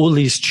 all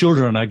these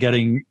children are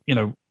getting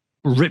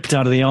ripped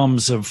out of the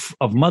arms of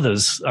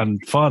mothers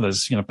and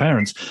fathers,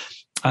 parents.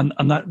 And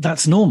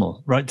that's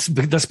normal, right?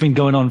 That's been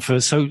going on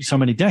for so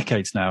many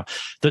decades now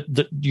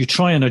that you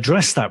try and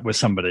address that with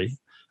somebody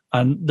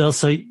and they'll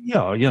say,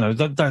 yeah,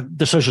 that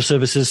the social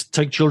services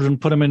take children,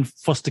 put them in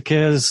foster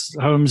care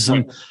homes.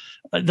 And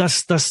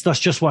that's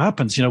just what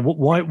happens.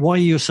 Why are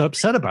you so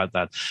upset about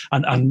that?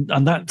 And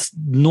that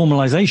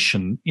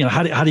normalization,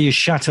 how do you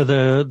shatter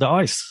the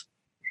ice?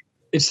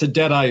 It's the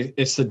dead eye.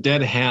 It's the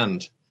dead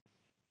hand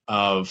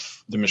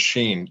of the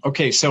machine.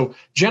 Okay, so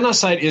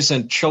genocide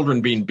isn't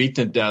children being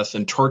beaten to death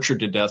and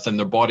tortured to death and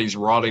their bodies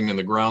rotting in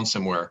the ground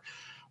somewhere,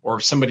 or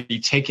somebody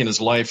taking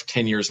his life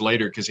 10 years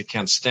later because he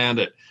can't stand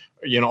it.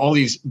 all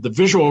the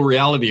visual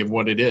reality of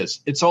what it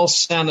is. It's all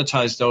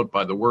sanitized out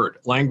by the word.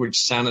 Language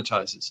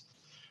sanitizes.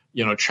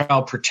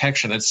 Child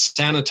protection, it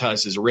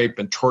sanitizes rape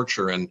and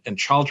torture and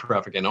child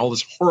trafficking and all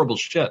this horrible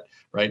shit,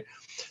 right?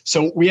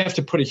 So we have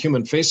to put a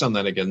human face on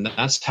that again.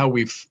 That's how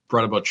we've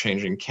brought about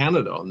change in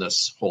Canada on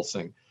this whole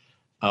thing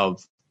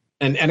of,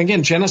 and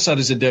again, genocide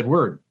is a dead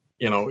word.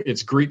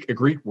 It's a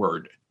Greek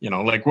word.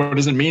 Like, what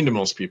does it mean to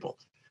most people?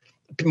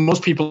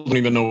 Most people don't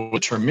even know what the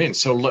term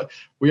means. So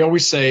we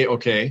always say,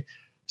 okay,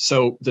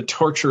 so the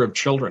torture of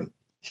children,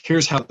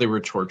 here's how they were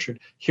tortured.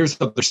 Here's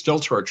how they're still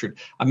tortured.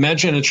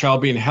 Imagine a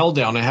child being held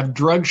down and have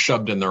drugs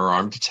shoved in their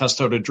arm to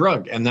test out a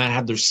drug and then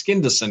have their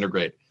skin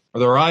disintegrate or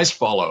their eyes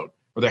fall out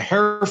or their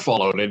hair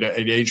fall out at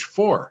age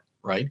 4,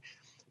 right?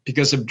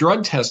 Because of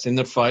drug testing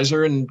that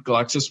Pfizer and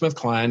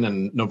GlaxoSmithKline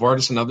and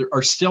Novartis and others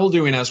are still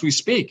doing as we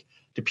speak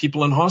to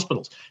people in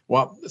hospitals.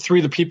 Well, 3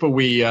 of the people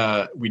we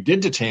did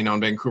detain on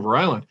Vancouver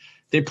Island,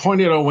 they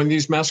pointed out one of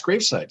these mass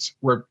grave sites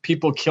where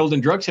people killed in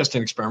drug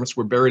testing experiments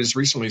were buried as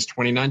recently as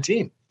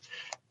 2019.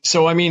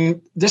 So, I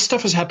mean, this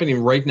stuff is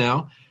happening right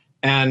now.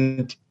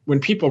 And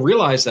when people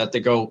realize that, they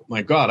go,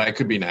 my God, I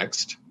could be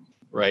next,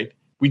 right?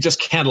 We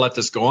just can't let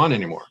this go on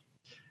anymore.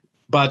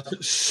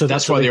 But so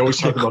that's why they always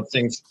talk about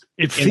things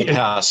in the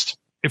past.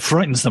 It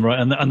frightens them, right?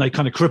 And they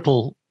kind of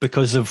cripple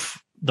because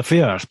of the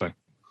fear aspect.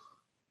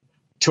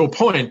 To a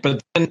point,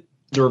 but then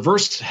the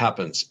reverse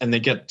happens. And they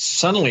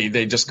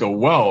just go,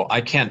 whoa,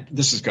 I can't,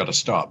 this has got to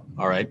stop,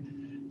 all right?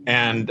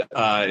 And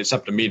it's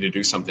up to me to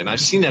do something.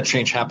 I've seen that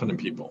change happen in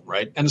people,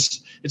 right? And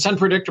it's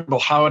unpredictable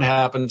how it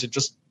happens. It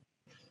just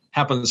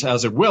happens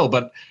as it will.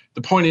 But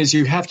the point is,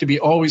 you have to be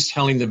always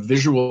telling the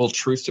visual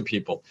truth to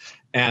people.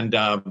 And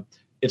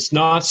it's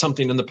not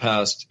something in the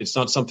past. It's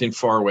not something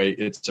far away.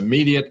 It's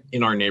immediate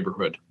in our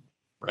neighborhood,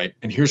 right?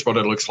 And here's what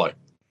it looks like.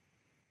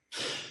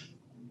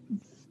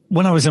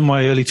 When I was in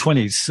my early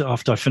 20s,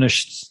 after I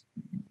finished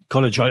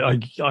college, I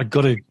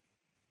got a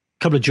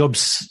couple of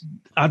jobs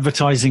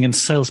advertising and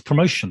sales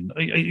promotion.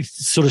 It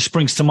sort of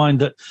springs to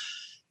mind that,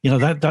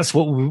 that's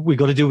what we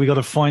got to do. We got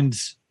to find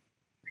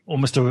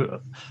almost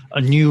a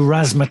new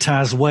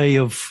razzmatazz way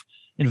of,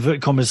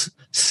 inverted commas,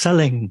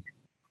 selling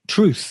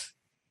truth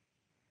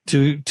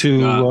to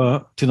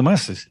the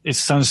masses. It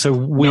sounds so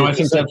weird.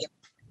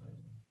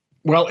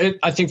 No,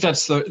 I think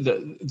that's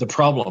the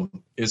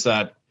problem is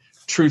that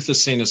truth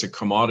is seen as a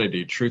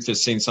commodity. Truth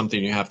is seen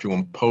something you have to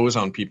impose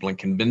on people and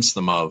convince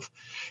them of.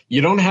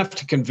 You don't have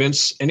to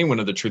convince anyone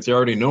of the truth. They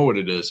already know what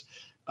it is.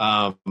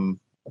 I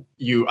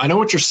know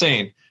what you're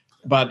saying,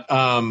 but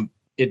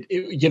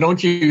you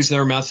don't use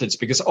their methods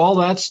because all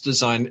that's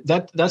designed,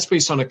 that's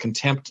based on a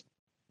contempt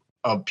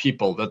of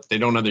people that they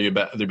don't have the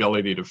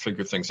ability to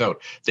figure things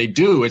out. They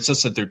do. It's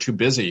just that they're too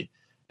busy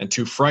and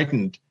too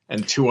frightened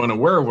and too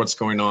unaware of what's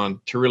going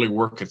on to really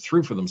work it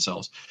through for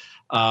themselves.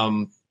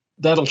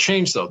 That'll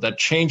change, though. That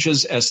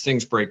changes as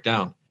things break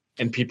down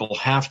and people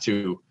have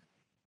to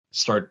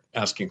start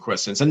asking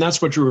questions. And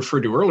that's what you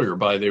referred to earlier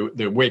by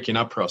the waking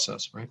up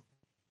process, right?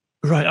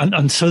 Right.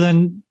 And so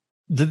then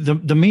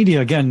the media,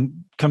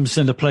 again, comes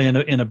into play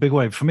in a big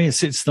way. For me,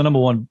 it's the number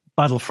one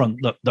battlefront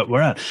that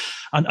we're at.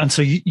 And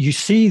so you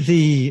see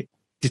the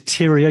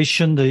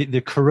deterioration,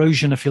 the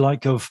corrosion, if you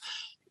like, of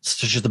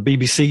such as the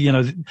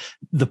BBC,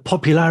 the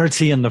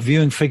popularity and the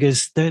viewing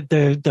figures,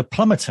 they're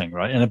plummeting,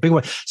 right, in a big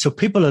way. So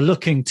people are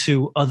looking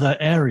to other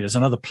areas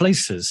and other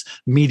places,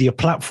 media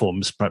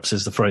platforms, perhaps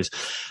is the phrase.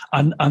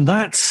 And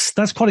that's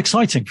quite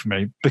exciting for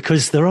me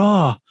because there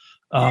are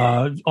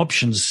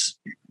options.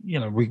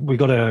 We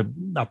got a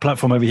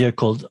platform over here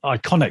called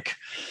Iconic,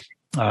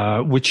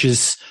 which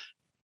is,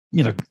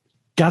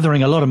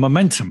 gathering a lot of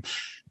momentum.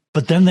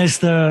 But then there's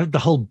the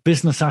whole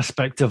business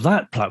aspect of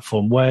that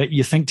platform where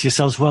you think to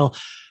yourselves, well,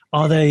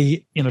 are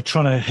they,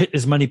 trying to hit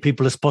as many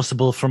people as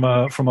possible from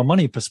a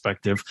money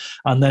perspective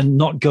and then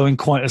not going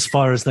quite as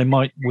far as they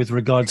might with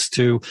regards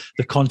to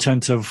the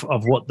content of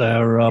what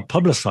they're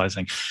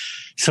publicizing?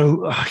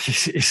 So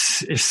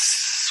it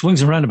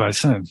swings and roundabouts,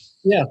 isn't it?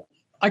 Yeah.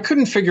 I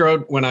couldn't figure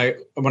out when I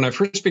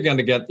first began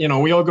to get,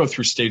 we all go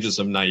through stages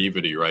of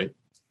naivety, right?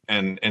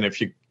 And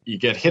if you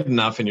get hit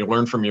enough and you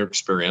learn from your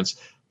experience,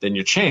 then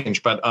you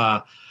change. But,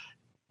 I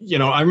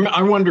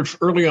wondered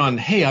early on,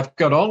 hey, I've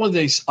got all of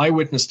these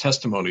eyewitness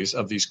testimonies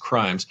of these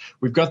crimes.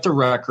 We've got the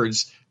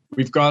records.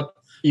 We've got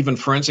even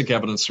forensic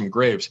evidence from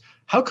graves.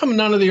 How come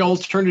none of the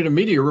alternative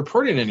media are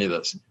reporting any of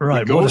this?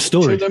 Right. We what a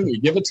story. to them, we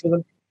give it to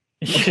them.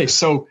 Okay,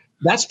 so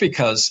that's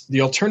because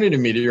the alternative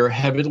media are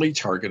heavily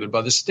targeted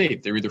by the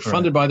state. They're either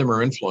funded by them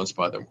or influenced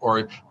by them,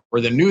 or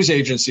the news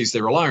agencies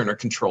they rely on are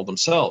controlled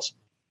themselves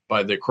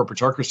by the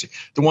corporatocracy.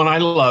 The one I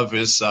love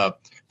is, I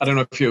don't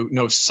know if you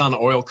know Sun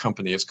Oil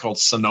Company. It's called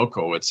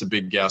Sunoco. It's a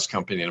big gas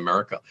company in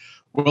America.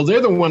 Well,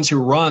 they're the ones who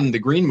run the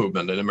green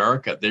movement in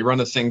America. They run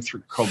a thing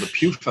called the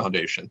Pew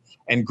Foundation.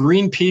 And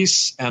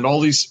Greenpeace and all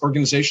these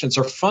organizations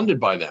are funded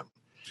by them.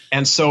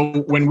 And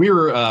so when we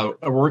were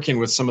working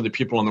with some of the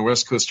people on the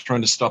West Coast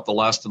trying to stop the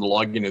last of the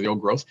logging of the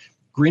old growth,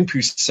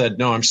 Greenpeace said,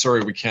 no, I'm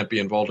sorry, we can't be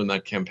involved in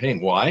that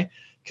campaign. Why?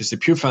 because the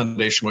Pew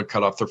Foundation would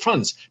cut off their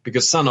funds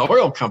because Sun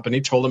Oil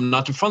Company told them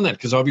not to fund that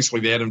because obviously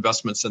they had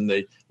investments in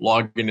the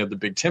logging of the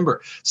big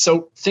timber.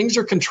 So things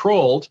are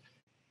controlled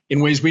in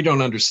ways we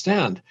don't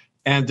understand.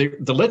 And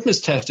the litmus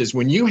test is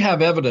when you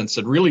have evidence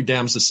that really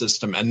damns the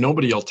system and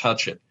nobody will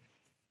touch it,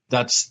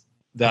 that's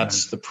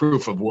the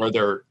proof of where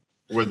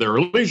their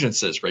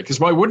allegiance is, right? Because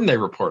why wouldn't they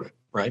report it,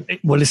 right?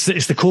 Well, it's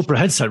the corporate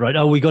headset, right?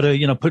 Oh, we got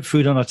to, put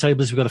food on our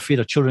tables. We've got to feed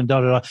our children,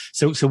 da, da, da.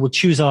 So we'll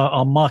choose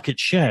our market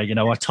share,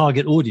 our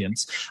target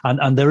audience.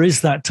 And there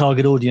is that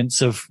target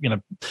audience of,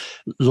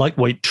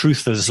 lightweight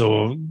truthers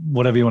or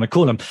whatever you want to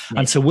call them. Right.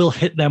 And so we'll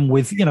hit them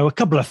with, a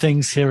couple of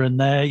things here and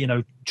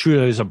there,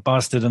 Trudeau's a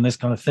bastard and this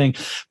kind of thing,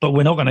 but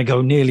we're not going to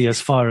go nearly as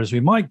far as we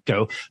might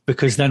go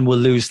because then we'll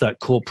lose that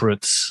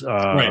corporate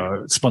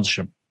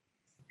sponsorship.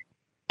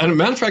 And as a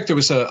matter of fact, there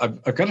was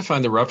I've got to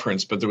find the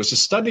reference, but there was a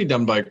study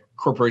done by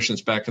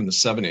corporations back in the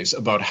 70s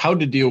about how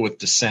to deal with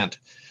dissent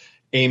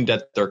aimed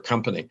at their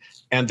company.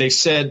 And they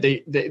said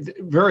they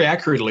very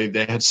accurately,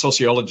 they had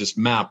sociologists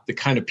map the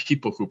kind of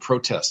people who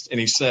protest. And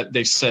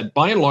they said,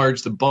 by and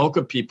large, the bulk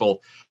of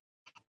people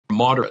are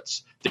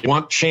moderates. They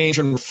want change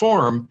and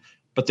reform,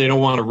 but they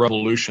don't want a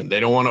revolution. They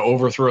don't want to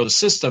overthrow the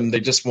system. They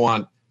just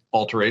want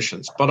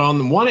alterations. But on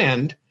the one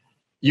end,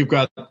 you've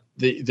got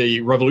the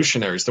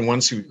revolutionaries, the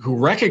ones who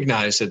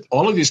recognize that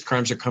all of these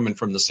crimes are coming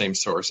from the same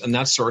source, and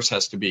that source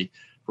has to be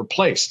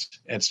replaced.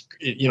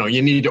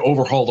 You need to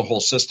overhaul the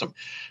whole system.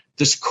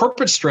 This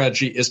corporate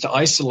strategy is to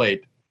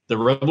isolate the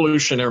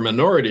revolutionary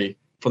minority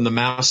from the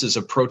masses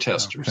of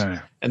protesters. Okay.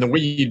 And the way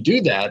you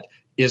do that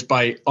is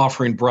by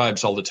offering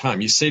bribes all the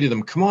time. You say to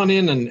them, come on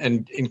in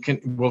and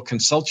we'll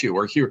consult you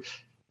or here.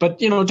 But,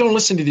 don't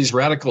listen to these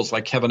radicals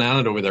like Kevin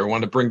Annett over there who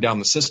want to bring down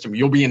the system.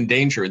 You'll be in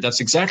danger.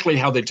 That's exactly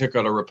how they took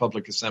out our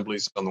Republic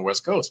assemblies on the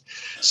West Coast.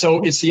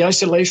 So it's the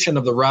isolation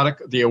of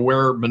the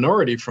aware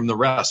minority from the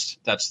rest.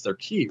 That's their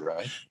key,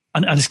 right?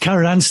 And it's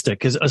carrot and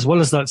stick, as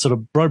well as that sort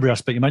of bribery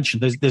aspect you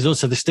mentioned. There's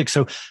also the stick.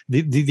 So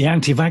the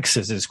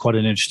anti-vaxxers is quite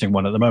an interesting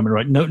one at the moment,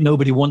 right?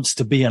 Nobody wants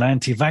to be an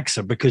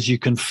anti-vaxxer because you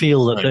can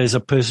feel that there's a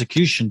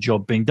persecution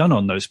job being done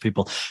on those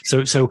people.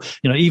 So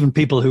even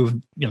people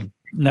who've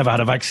never had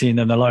a vaccine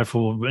in their life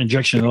or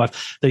injection in their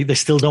life, they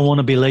still don't want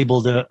to be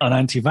labeled an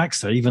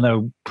anti-vaxxer, even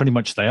though pretty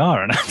much they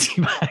are an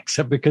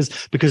anti-vaxxer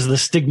because of the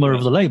stigma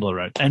of the label,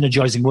 right?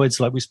 Energizing words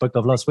like we spoke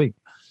of last week.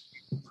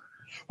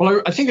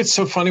 Well, I think it's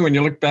so funny when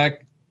you look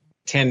back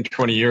 10,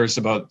 20 years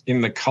about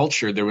in the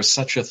culture, there was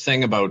such a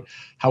thing about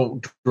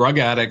how drug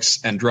addicts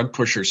and drug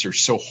pushers are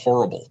so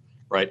horrible,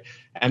 right?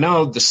 And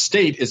now the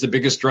state is the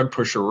biggest drug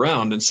pusher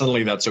around, and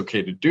suddenly that's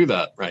okay to do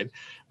that, right?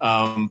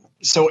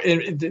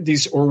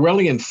 These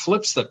Orwellian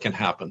flips that can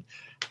happen,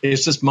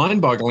 it's just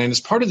mind-boggling. And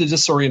it's part of the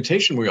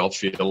disorientation we all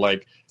feel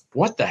like,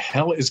 what the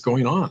hell is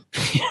going on?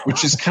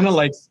 Which is kind of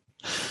like,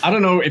 I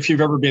don't know if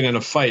you've ever been in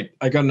a fight.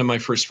 I got into my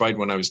first fight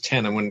when I was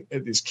 10, and when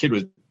this kid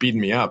was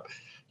beating me up,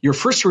 your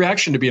first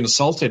reaction to being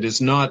assaulted is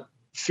not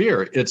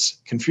fear.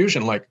 It's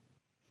confusion, like,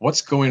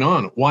 what's going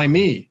on? Why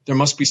me? There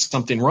must be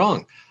something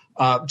wrong.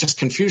 Just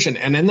confusion.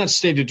 And in that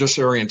state of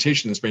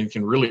disorientation is when you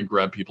can really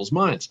grab people's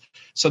minds.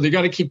 So they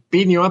got to keep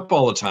beating you up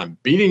all the time,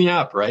 beating you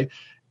up, right?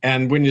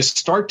 And when you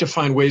start to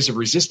find ways of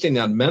resisting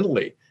that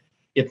mentally,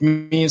 it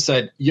means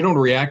that you don't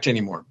react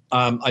anymore.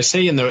 I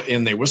say in the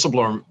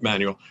whistleblower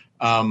manual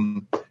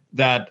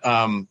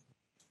that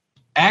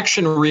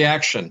action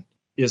reaction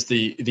is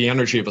the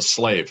energy of a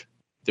slave.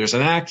 There's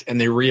an act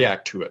and they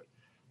react to it.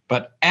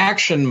 But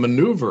action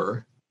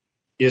maneuver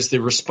is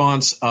the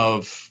response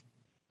of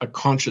a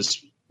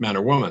conscious man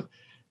or woman.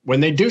 When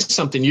they do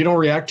something, you don't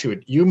react to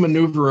it. You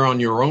maneuver on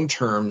your own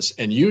terms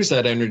and use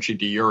that energy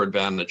to your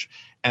advantage.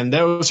 And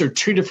those are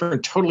two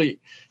different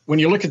totally, when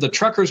you look at the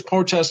truckers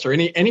protest or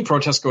any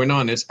protest going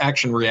on, it's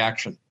action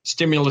reaction,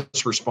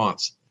 stimulus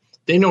response.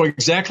 They know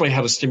exactly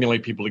how to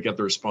stimulate people to get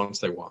the response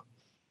they want,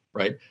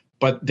 right?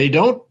 But they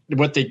don't,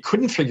 what they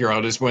couldn't figure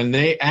out is when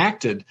they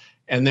acted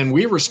and then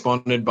we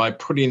responded by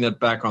putting it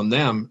back on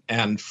them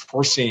and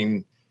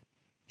forcing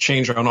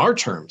change on our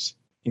terms,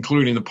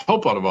 including the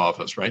Pope out of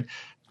office, right?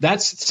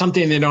 That's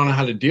something they don't know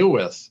how to deal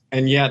with.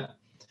 And yet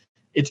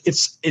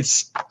it's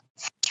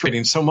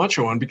frustrating so much,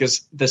 Owen,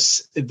 because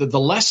the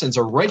lessons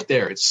are right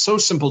there. It's so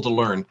simple to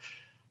learn,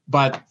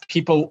 but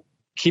people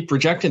keep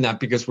rejecting that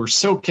because we're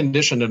so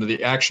conditioned into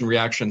the action,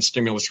 reaction,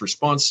 stimulus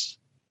response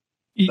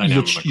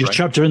dynamic, your right?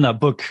 chapter in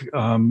that book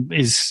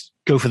is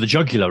go for the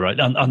jugular, right?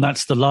 And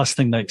that's the last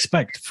thing they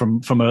expect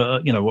from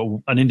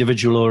an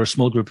individual or a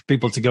small group of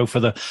people, to go for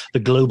the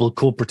global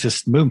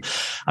corporatist movement.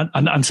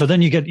 And so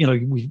then you get,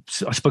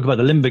 I spoke about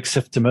the limbic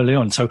system early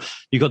on. So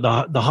you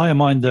got the higher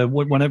mind,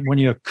 when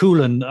you're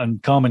cool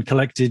and calm and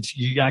collected,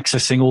 you're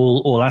accessing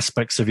all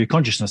aspects of your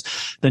consciousness.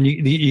 Then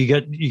you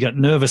get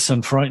nervous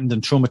and frightened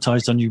and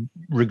traumatized, and you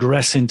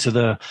regress into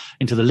the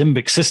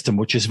limbic system,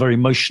 which is very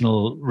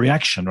emotional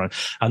reaction, right?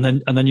 And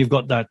then you've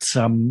got that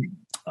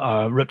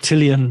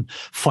reptilian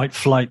fight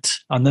flight,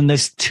 and then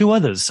there's two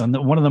others, and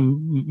one of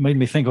them made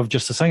me think of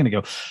just a second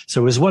ago.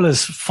 So as well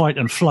as fight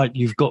and flight,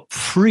 you've got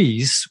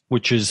freeze,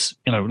 which is,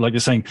 like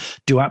you're saying,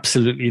 do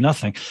absolutely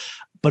nothing.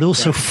 but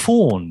also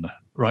fawn,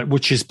 right?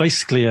 Which is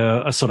basically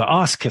a sort of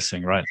ass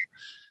kissing, right?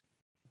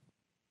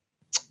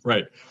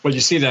 Right. Well,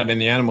 you see that in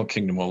the animal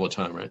kingdom all the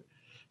time,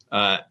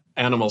 right?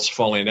 Animals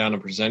falling down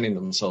and presenting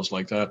themselves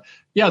like that.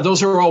 Yeah,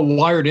 those are all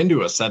wired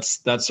into us.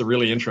 That's a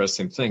really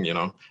interesting thing,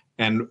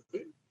 And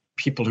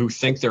people who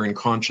think they're in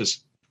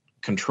conscious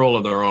control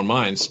of their own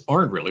minds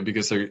aren't really,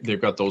 because they've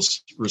got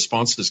those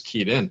responses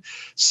keyed in.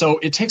 So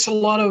it takes a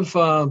lot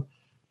of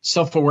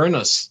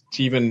self-awareness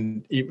to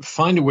even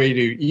find a way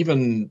to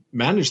even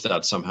manage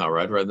that somehow,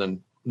 right? Rather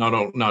than not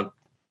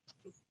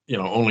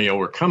only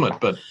overcome it,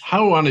 but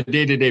how on a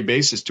day-to-day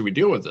basis do we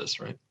deal with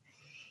this, right?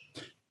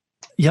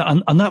 Yeah,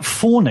 and that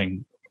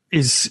fawning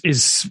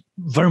is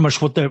very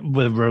much what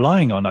we're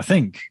relying on, I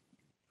think.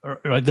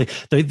 Right?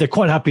 They're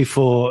quite happy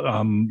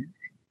for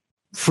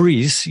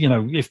freeze,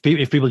 if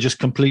people just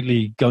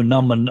completely go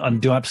numb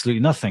and do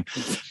absolutely nothing.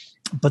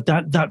 But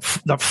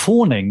that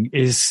fawning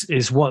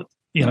is what,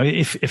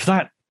 if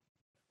that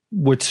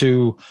were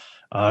to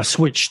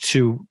switch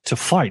to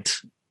fight,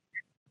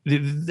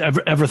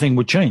 everything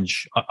would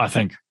change, I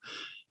think.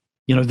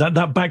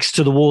 That backs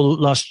to the wall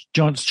last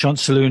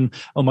chance saloon.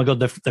 Oh my God,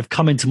 they've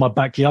come into my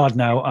backyard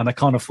now and I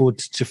can't afford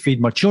to feed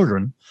my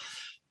children.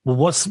 Well,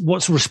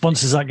 what's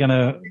response is that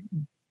gonna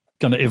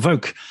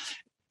evoke?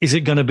 Is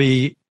it going to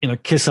be,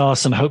 kiss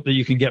ass and hope that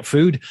you can get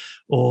food?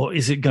 Or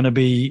is it going to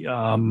be,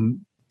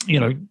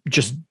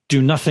 just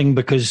do nothing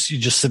because you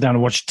just sit down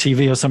and watch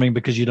TV or something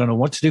because you don't know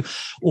what to do?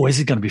 Or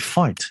is it going to be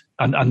fight?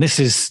 And this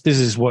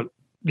is what,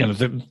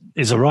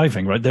 is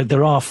arriving, right?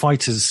 There are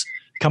fighters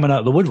coming out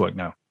of the woodwork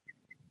now.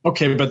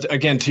 Okay, but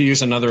again, to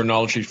use another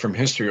analogy from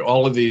history,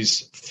 all of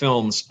these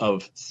films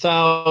of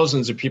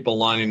thousands of people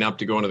lining up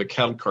to go into the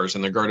cattle cars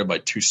and they're guarded by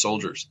 2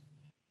 soldiers.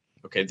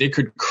 Okay, they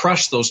could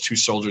crush those 2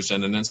 soldiers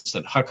in an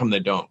instant. How come they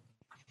don't?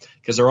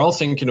 Because they're all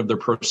thinking of their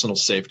personal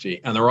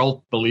safety, and they're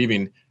all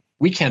believing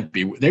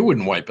they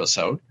wouldn't wipe us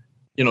out.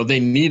 They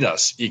need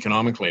us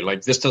economically.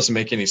 Like, this doesn't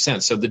make any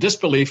sense. So the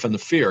disbelief and the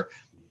fear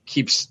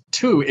keeps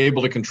 2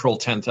 able to control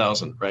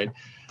 10,000, right?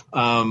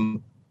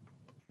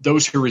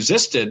 Those who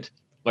resisted,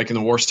 like in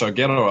the Warsaw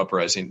Ghetto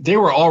Uprising, they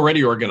were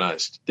already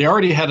organized. They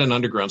already had an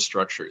underground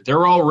structure. They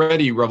were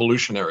already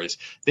revolutionaries.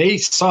 They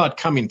saw it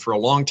coming for a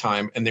long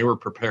time, and they were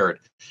prepared.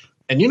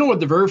 And you know what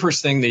the very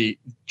first thing the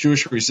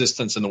Jewish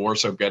resistance in the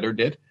Warsaw Ghetto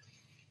did?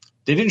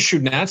 They didn't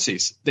shoot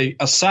Nazis. They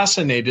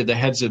assassinated the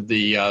heads of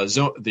the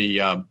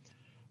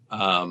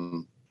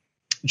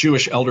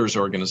Jewish Elders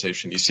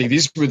Organization. You see,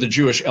 these were the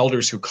Jewish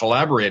elders who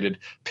collaborated,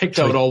 picked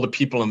out all the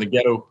people in the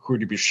ghetto who were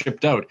to be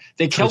shipped out.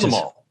 They killed them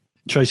all.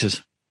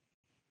 Traitors.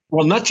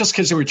 Well, not just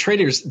because they were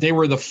traitors. They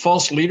were the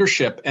false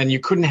leadership, and you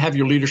couldn't have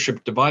your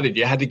leadership divided.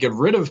 You had to get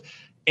rid of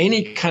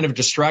any kind of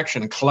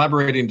distraction,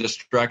 collaborating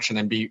distraction,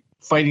 and be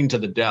fighting to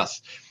the death.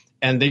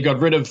 And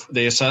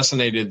they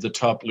assassinated the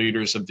top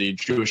leaders of the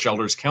Jewish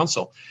Elders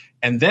Council.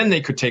 And then they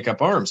could take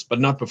up arms, but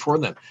not before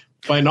then.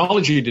 By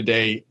analogy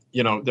today,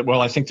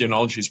 I think the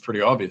analogy is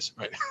pretty obvious,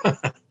 right?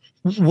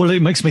 Well,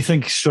 it makes me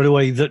think straight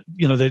away that,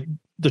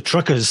 the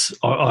truckers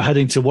are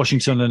heading to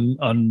Washington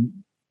and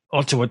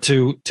Ottawa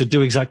to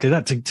do exactly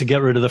that, to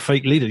get rid of the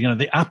fake leader.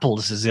 The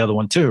apples is the other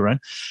one too, right?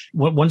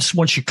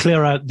 Once you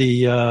clear out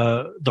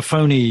the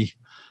phony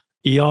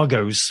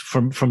Iagos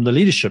from the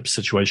leadership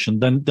situation,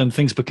 then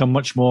things become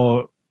much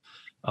more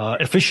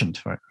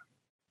efficient, right?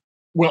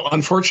 Well,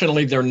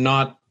 unfortunately,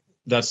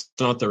 that's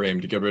not their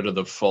aim, to get rid of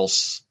the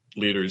false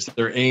leaders.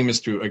 Their aim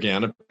is to,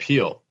 again,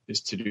 appeal, is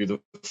to do the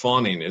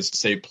fawning, is to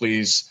say,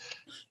 please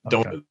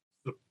don't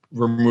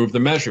remove the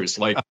measures.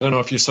 Like, I don't know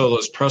if you saw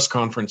those press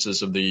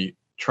conferences of the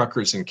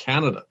truckers in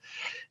Canada.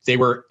 They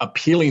were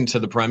appealing to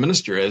the prime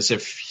minister as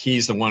if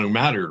he's the one who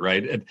mattered,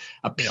 right? And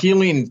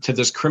appealing to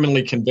this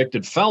criminally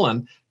convicted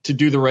felon to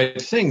do the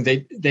right thing.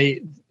 By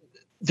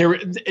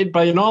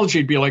analogy,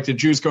 it'd be like the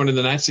Jews going to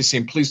the Nazi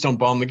saying, please don't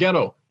bomb the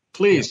ghetto,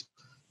 please,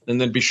 and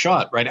then be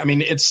shot, right? I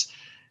mean,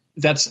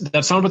 that's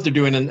not what they're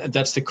doing, and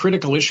that's the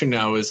critical issue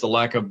now, is the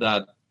lack of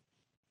that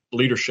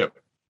leadership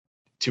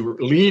to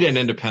lead an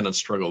independent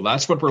struggle.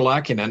 That's what we're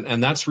lacking,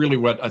 and that's really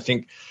what I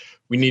think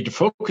we need to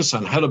focus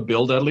on, how to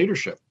build that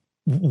leadership.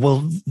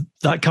 Well,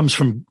 that comes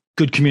from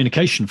good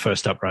communication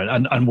first up, right?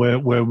 And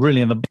we're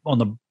really on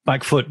the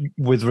back foot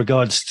with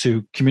regards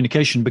to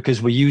communication,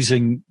 because we're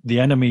using the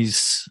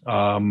enemy's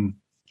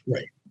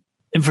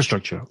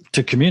infrastructure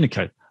to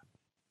communicate.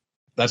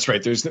 That's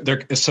right.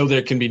 So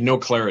there can be no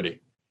clarity.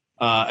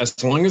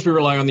 As long as we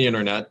rely on the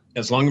internet,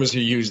 as long as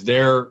we use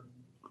their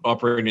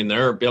operating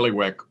their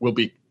bailiwick, we'll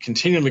be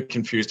continually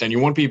confused, and you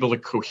won't be able to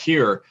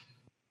cohere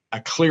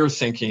a clear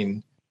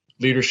thinking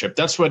leadership.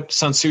 That's what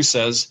Sun Tzu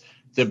says.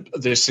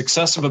 The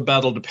success of a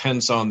battle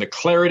depends on the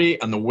clarity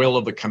and the will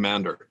of the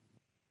commander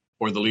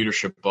or the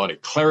leadership body.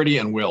 Clarity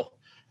and will.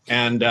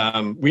 And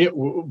we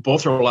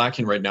both are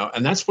lacking right now.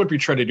 And that's what we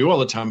try to do all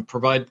the time,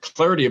 provide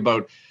clarity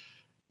about,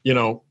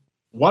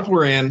 what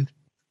we're in,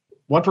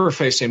 what we're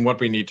facing, what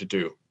we need to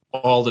do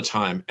all the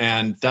time.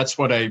 And that's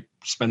what I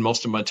spend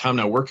most of my time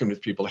now working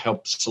with people to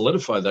help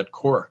solidify that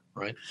core,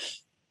 right?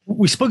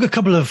 We spoke a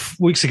couple of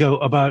weeks ago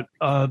about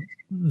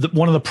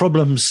one of the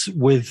problems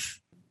with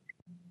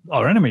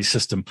our enemy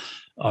system,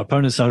 our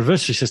opponents, our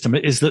adversary system,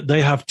 is that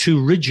they have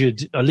too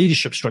rigid a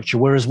leadership structure.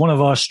 Whereas one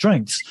of our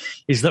strengths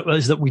is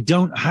that we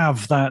don't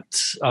have that,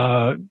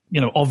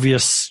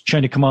 obvious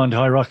chain of command,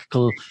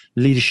 hierarchical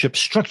leadership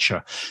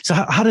structure. So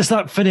how does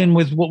that fit in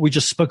with what we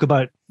just spoke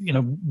about,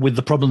 with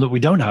the problem that we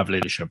don't have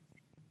leadership?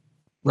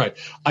 Right.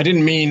 I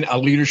didn't mean a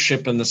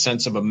leadership in the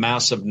sense of a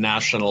massive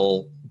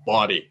national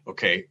body.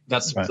 Okay.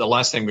 That's right. The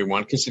last thing we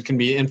want, because it can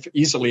be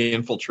easily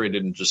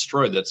infiltrated and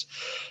destroyed. That's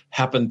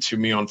happened to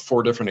me on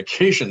 4 different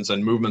occasions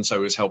and movements I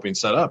was helping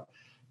set up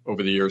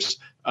over the years.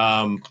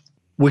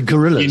 With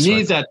guerrillas. You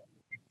need that.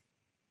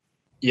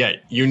 Yeah.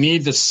 You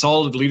need the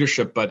solid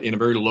leadership, but in a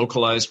very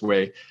localized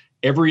way.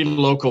 Every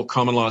local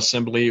common law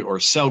assembly or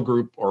cell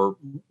group or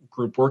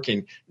group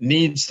working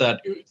needs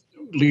that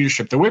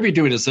leadership. The way we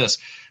do it is this.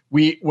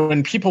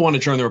 When people want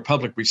to join the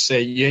Republic, we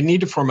say you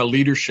need to form a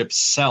leadership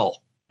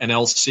cell, an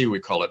LC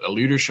we call it, a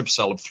leadership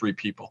cell of 3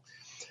 people,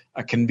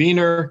 a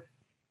convener,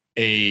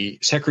 a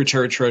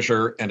secretary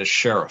treasurer, and a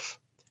sheriff.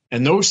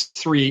 And those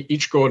 3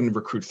 each go out and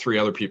recruit 3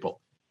 other people.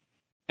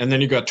 And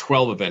then you got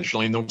 12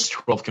 eventually, and those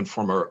 12 can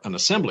form an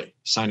assembly,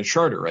 sign a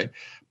charter, right?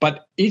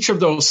 But each of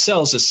those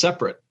cells is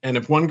separate. And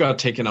if one got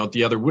taken out,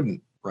 the other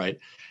wouldn't, right?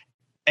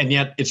 And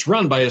yet it's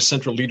run by a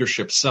central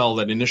leadership cell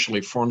that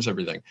initially forms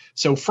everything.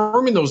 So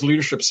forming those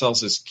leadership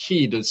cells is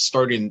key to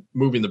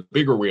moving the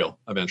bigger wheel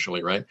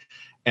eventually, right?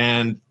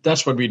 And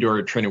that's what we do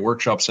our training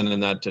workshops and in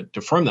that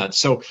to form that.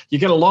 So you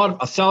get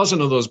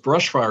 1,000 of those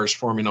brush fires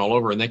forming all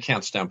over, and they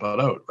can't stamp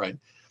it out, right?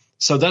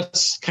 So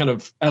that's kind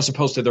of as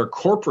opposed to their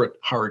corporate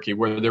hierarchy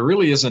where there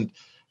really isn't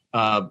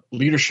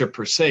leadership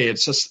per se.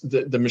 It's just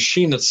the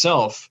machine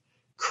itself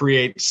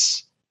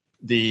creates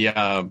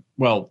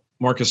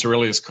Marcus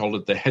Aurelius called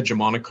it the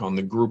hegemonicon,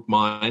 the group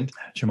mind,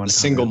 the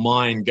single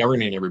mind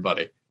governing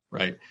everybody,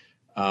 right?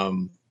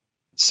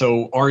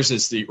 So ours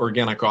is the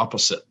organic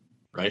opposite,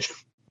 right?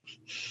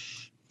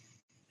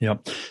 Yeah,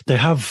 they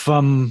have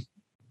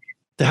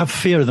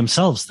fear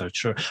themselves, though.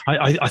 True,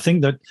 I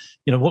think that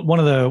one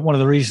of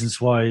the reasons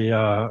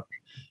why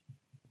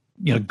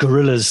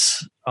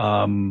guerrillas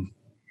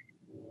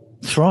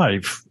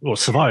thrive or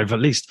survive at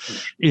least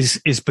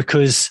is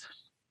because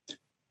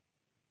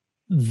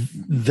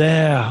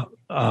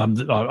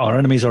our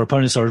enemies, our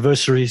opponents, our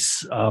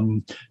adversaries,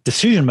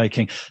 decision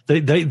making.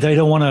 They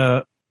don't want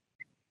to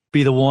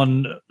be the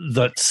one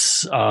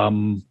that's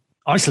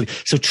isolated.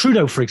 So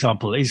Trudeau, for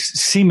example, is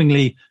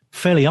seemingly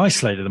fairly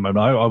isolated at the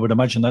moment. I would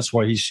imagine that's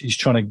why he's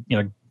trying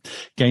to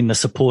gain the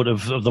support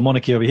of the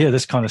monarchy over here.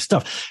 This kind of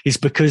stuff is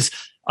because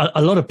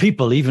a lot of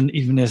people,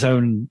 even his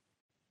own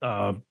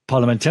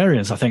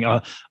parliamentarians, I think,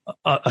 are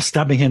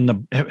stabbing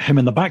him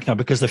in the back now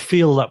because they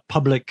feel that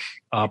public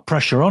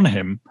pressure on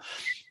him,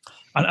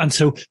 and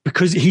so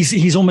because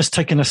he's almost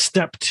taken a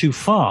step too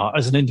far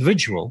as an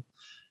individual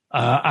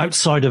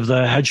outside of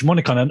the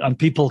hegemonicon, and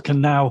people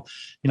can now,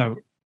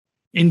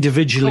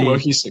 individually,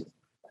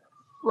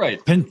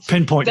 right,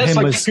 pinpoint that's him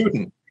like as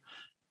Putin,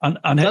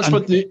 and that's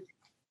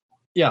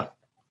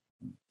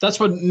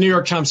what New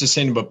York Times is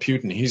saying about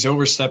Putin. He's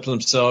overstepped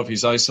himself.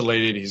 He's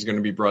isolated. He's going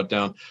to be brought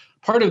down.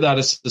 Part of that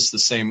is just the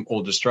same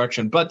old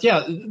distraction. But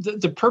yeah,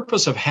 the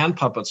purpose of hand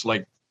puppets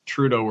like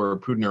Trudeau or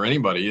Putin or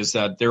anybody is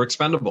that they're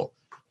expendable.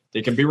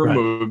 They can be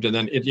removed. Right. And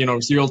then,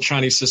 it's the old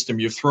Chinese system.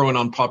 You throw an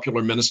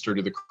unpopular minister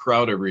to the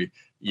crowd every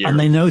year. And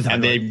they know that.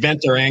 And they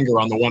vent their anger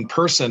on the one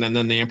person, and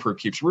then the emperor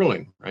keeps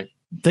ruling, right?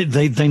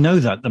 They know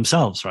that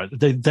themselves, right?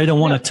 They don't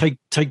want to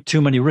take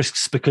too many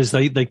risks because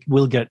they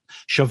will get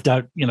shoved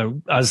out,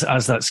 as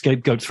that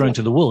scapegoat thrown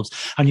to the wolves.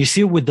 And you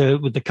see it with the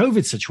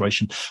COVID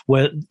situation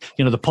where,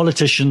 the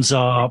politicians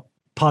are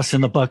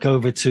passing the buck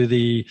over to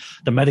the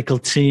medical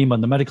team,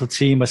 and the medical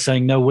team are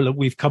saying, no, well,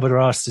 we've covered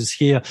our asses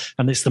here,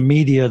 and it's the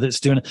media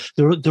that's doing it.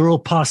 They're all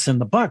passing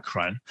the buck,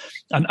 right?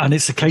 And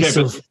it's a case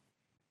of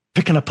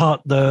picking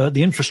apart the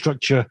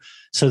infrastructure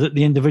so that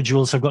the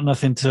individuals have got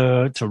nothing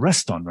to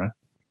rest on, right?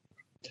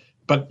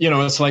 But,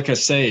 it's like I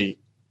say,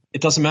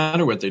 it doesn't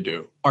matter what they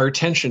do. Our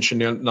attention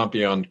should not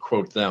be on,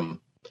 quote, them.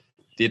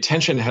 The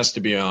attention has to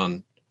be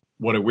on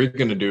what are we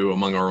going to do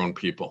among our own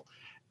people.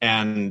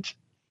 And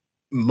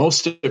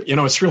most of,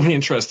 it's really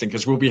interesting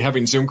because we'll be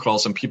having Zoom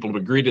calls and people will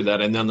agree to that.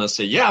 And then they'll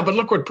say, yeah, but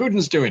look what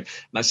Putin's doing.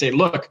 And I say,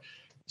 look,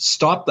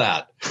 stop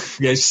that.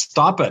 You guys,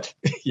 stop it.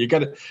 You got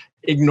to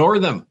ignore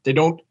them. They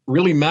don't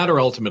really matter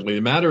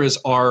ultimately.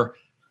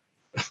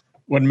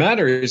 What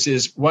matters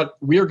is what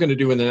we are going to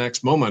do in the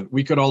next moment.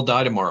 We could all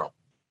die tomorrow,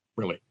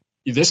 really.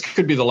 This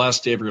could be the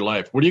last day of your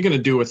life. What are you going to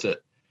do with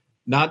it?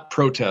 Not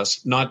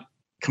protest, not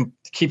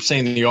keep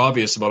saying the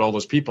obvious about all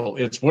those people.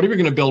 It's what are we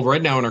going to build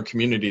right now in our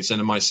communities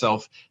and in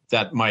myself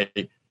that my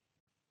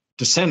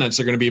descendants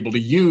are going to be able to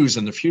use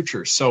in the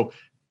future. So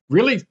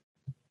really,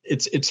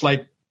 it's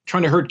like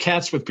trying to herd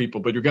cats with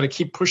people, but you've got to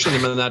keep pushing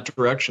them in that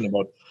direction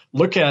about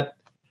look at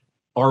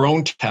our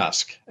own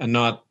task and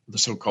not the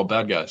so-called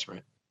bad guys,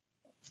 right?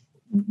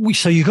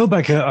 So you go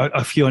back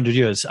a few hundred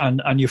years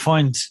and you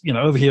find,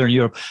 over here in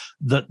Europe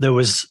that there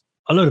was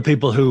a lot of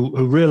people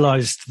who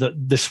realized that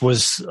this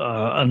was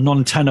a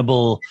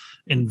non-tenable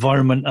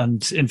environment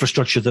and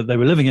infrastructure that they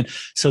were living in.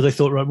 So they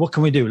thought, right, what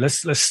can we do?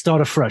 Let's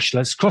start afresh.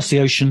 Let's cross the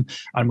ocean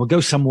and we'll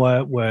go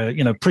somewhere where,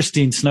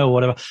 pristine snow or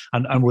whatever,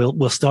 and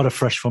we'll start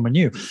afresh from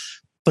anew.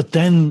 But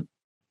then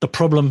the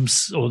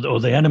problems or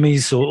the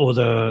enemies or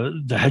the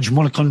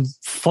hegemonicon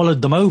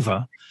followed them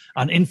over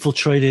and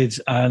infiltrated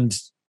and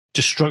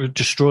destroyed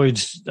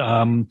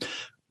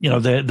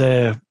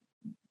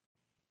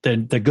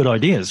their good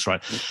ideas,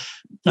 right?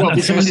 Well,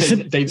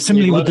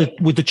 similarly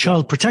with the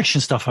child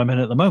protection stuff I'm in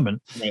at the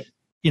moment, right.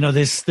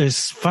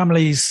 There's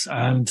families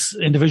and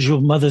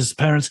individual mothers,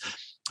 parents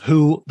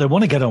who they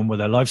want to get on with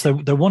their lives. They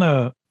want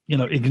to,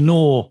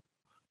 ignore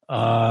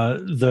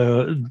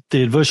the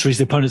adversaries,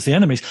 the opponents, the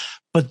enemies,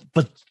 but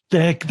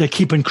they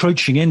keep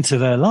encroaching into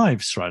their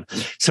lives, right?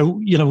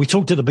 So, we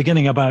talked at the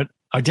beginning about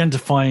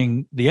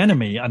identifying the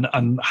enemy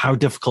and how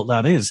difficult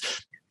that is.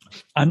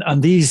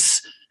 And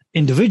these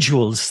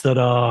individuals that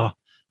are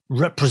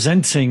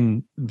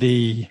representing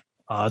the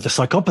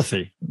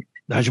psychopathy,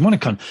 the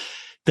hegemonicon,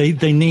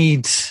 they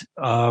need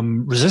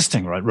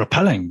resisting, right?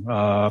 Repelling,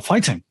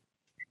 fighting.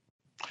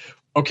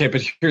 Okay,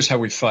 but here's how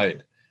we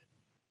fight.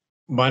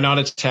 By not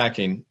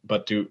attacking,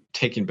 but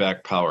taking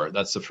back power.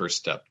 That's the first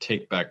step.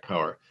 Take back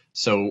power.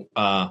 So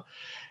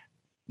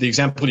the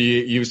example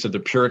you used of the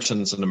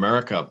Puritans in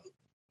America,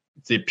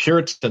 the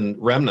Puritan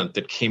remnant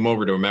that came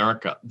over to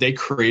America, they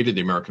created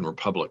the American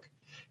Republic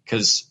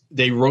because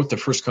they wrote the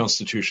first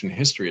Constitution in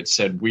history. It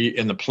said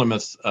in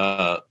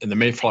the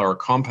Mayflower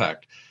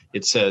Compact,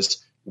 it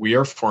says, we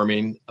are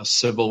forming a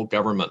civil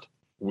government,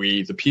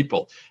 we the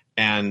people.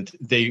 And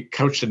they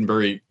couched it in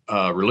very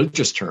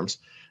religious terms.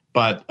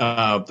 But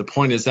the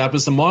point is that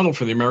was the model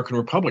for the American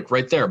Republic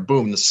right there.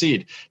 Boom, the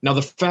seed. Now,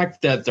 the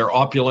fact that their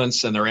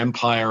opulence and their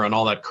empire and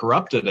all that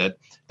corrupted it,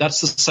 that's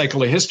the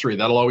cycle of history.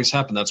 That'll always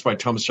happen. That's why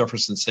Thomas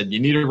Jefferson said, you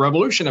need a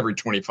revolution every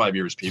 25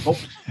 years, people.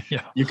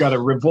 Yeah. You got to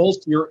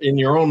revolt in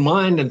your own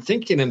mind and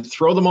thinking and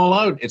throw them all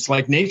out. It's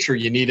like nature.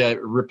 You need to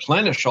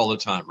replenish all the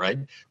time, right?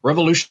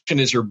 Revolution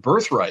is your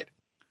birthright.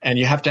 And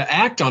you have to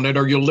act on it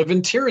or you'll live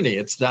in tyranny.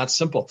 It's that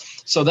simple.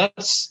 So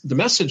that's the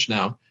message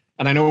now.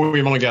 And I know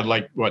we've only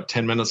got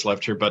 10 minutes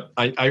left here, but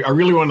I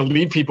really want to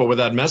lead people with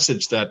that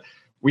message that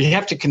we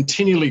have to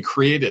continually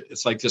create it.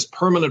 It's like this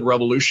permanent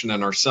revolution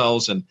in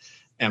ourselves and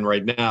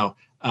right now.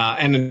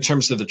 And in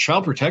terms of the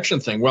child protection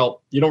thing,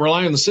 well, you don't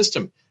rely on the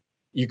system.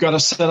 You've got to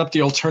set up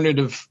the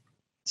alternative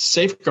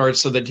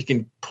safeguards so that you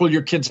can pull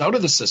your kids out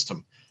of the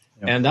system.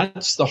 Yeah. And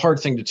that's the hard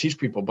thing to teach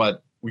people,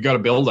 but we got to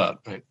build that,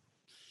 right?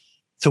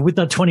 So with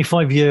that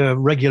 25-year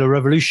regular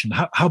revolution,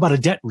 how about a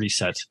debt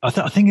reset? I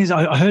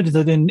heard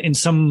that in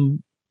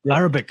some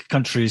Arabic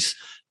countries,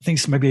 I think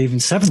it's maybe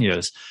even 7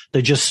 years,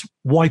 they just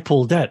wipe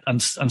all debt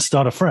and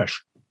start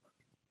afresh.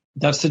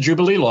 That's the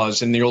Jubilee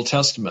laws in the Old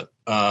Testament.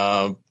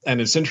 And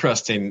it's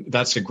interesting.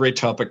 That's a great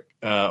topic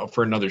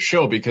for another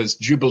show because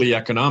Jubilee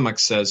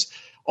economics says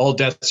all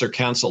debts are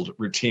canceled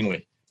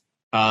routinely.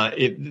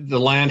 The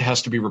land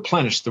has to be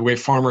replenished. The way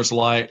farmers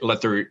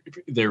let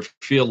their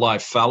field lie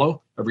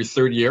fallow every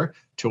third year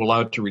to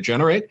allow it to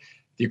regenerate,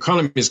 the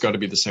economy has got to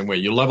be the same way.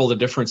 You level the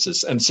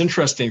differences. And it's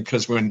interesting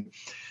because when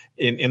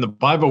in the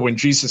Bible, when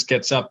Jesus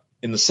gets up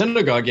in the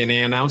synagogue and he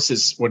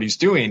announces what he's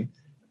doing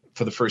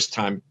for the first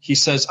time, he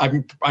says,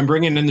 I'm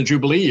bringing in the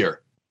Jubilee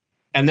year.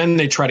 And then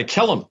they try to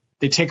kill him.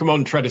 They take him out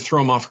and try to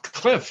throw him off a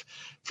cliff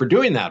for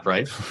doing that,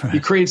 right? He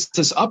creates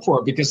this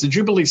uproar because the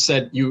Jubilee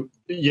said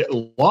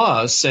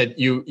laws said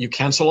you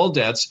cancel all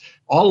debts,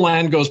 all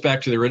land goes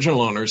back to the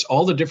original owners,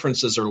 all the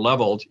differences are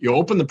leveled, you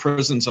open the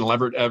prisons and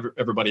let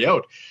everybody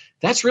out.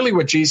 That's really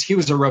what he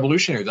was a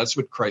revolutionary. That's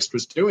what Christ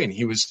was doing.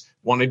 He was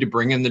wanting to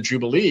bring in the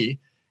Jubilee.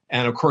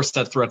 And of course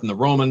that threatened the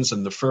Romans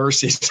and the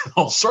Pharisees,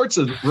 all sorts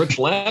of rich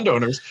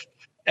landowners.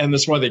 And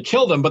that's why they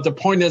killed him. But the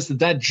point is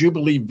that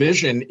Jubilee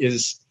vision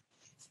is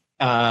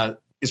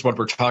what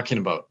we're talking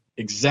about.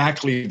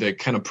 Exactly the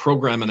kind of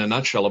program in a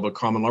nutshell of a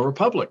common law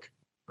republic,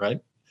 right?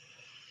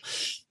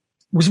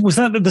 Was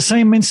that the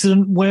same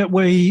incident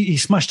where he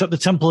smashed up the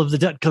temple of the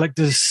debt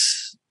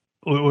collectors?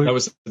 That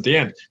was at the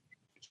end.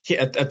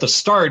 At the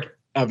start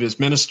of his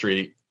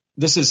ministry,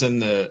 this is in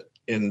the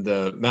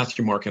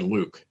Matthew, Mark, and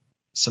Luke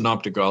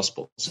synoptic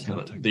gospels,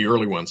 the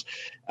early ones.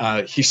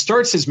 He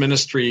starts his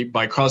ministry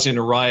by causing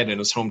a riot in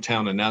his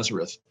hometown in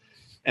Nazareth,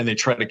 and they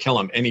try to kill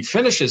him. And he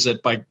finishes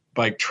it by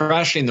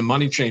trashing the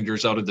money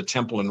changers out of the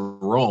temple in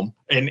Rome,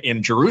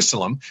 in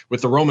Jerusalem,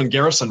 with the Roman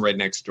garrison right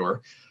next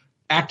door.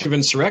 Active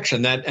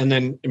insurrection. And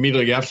then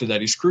immediately after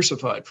that, he's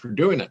crucified for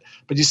doing it.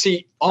 But you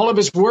see, all of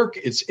his work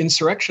is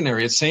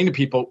insurrectionary. It's saying to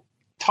people,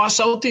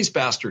 toss out these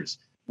bastards.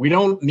 We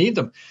don't need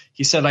them.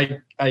 He said,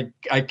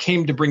 I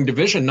came to bring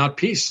division, not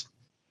peace.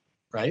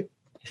 Right?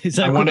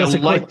 I want to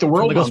light the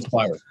world on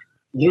fire.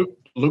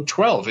 Luke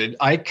 12,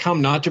 I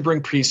come not to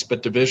bring peace,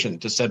 but division,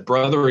 to set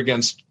brother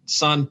against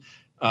son,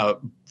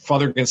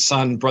 father against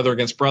son, brother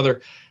against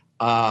brother.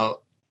 I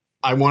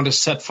want to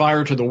set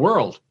fire to the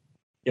world.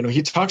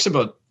 He talks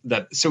about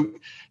that. So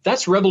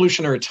that's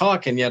revolutionary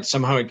talk, and yet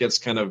somehow it gets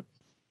kind of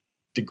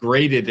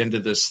degraded into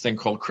this thing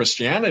called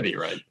Christianity,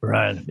 right?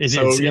 Right.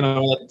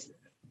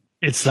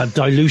 It's that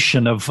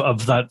dilution of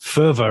that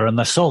fervor and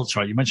the salt,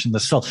 right? You mentioned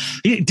the salt.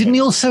 Didn't he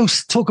also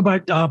talk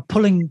about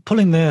pulling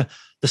the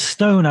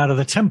stone out of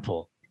the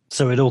temple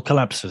so it all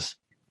collapses?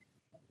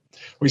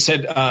 We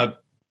said,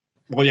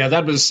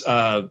 that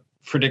was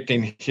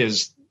predicting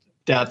his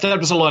death. That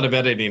was a lot of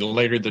editing.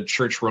 Later, the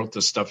church wrote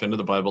this stuff into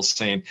the Bible,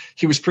 saying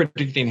he was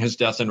predicting his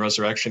death and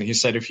resurrection. He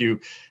said, if you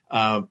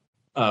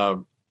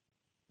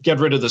get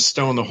rid of the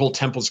stone, the whole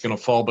temple is going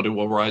to fall, but it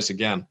will rise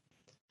again.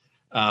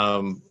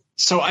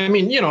 So, I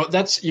mean,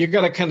 that's, you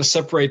got to kind of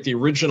separate the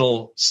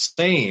original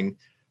saying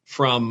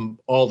from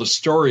all the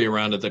story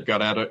around it that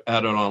got added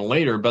on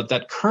later. But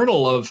that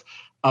kernel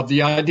of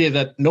the idea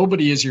that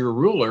nobody is your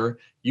ruler,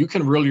 you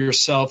can rule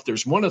yourself.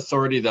 There's one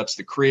authority, that's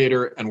the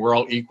Creator, and we're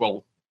all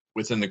equal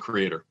within the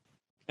Creator.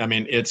 I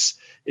mean, it's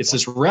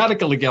this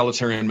radical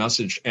egalitarian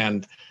message,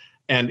 and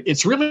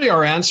it's really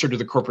our answer to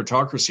the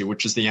corporatocracy,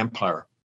 which is the empire.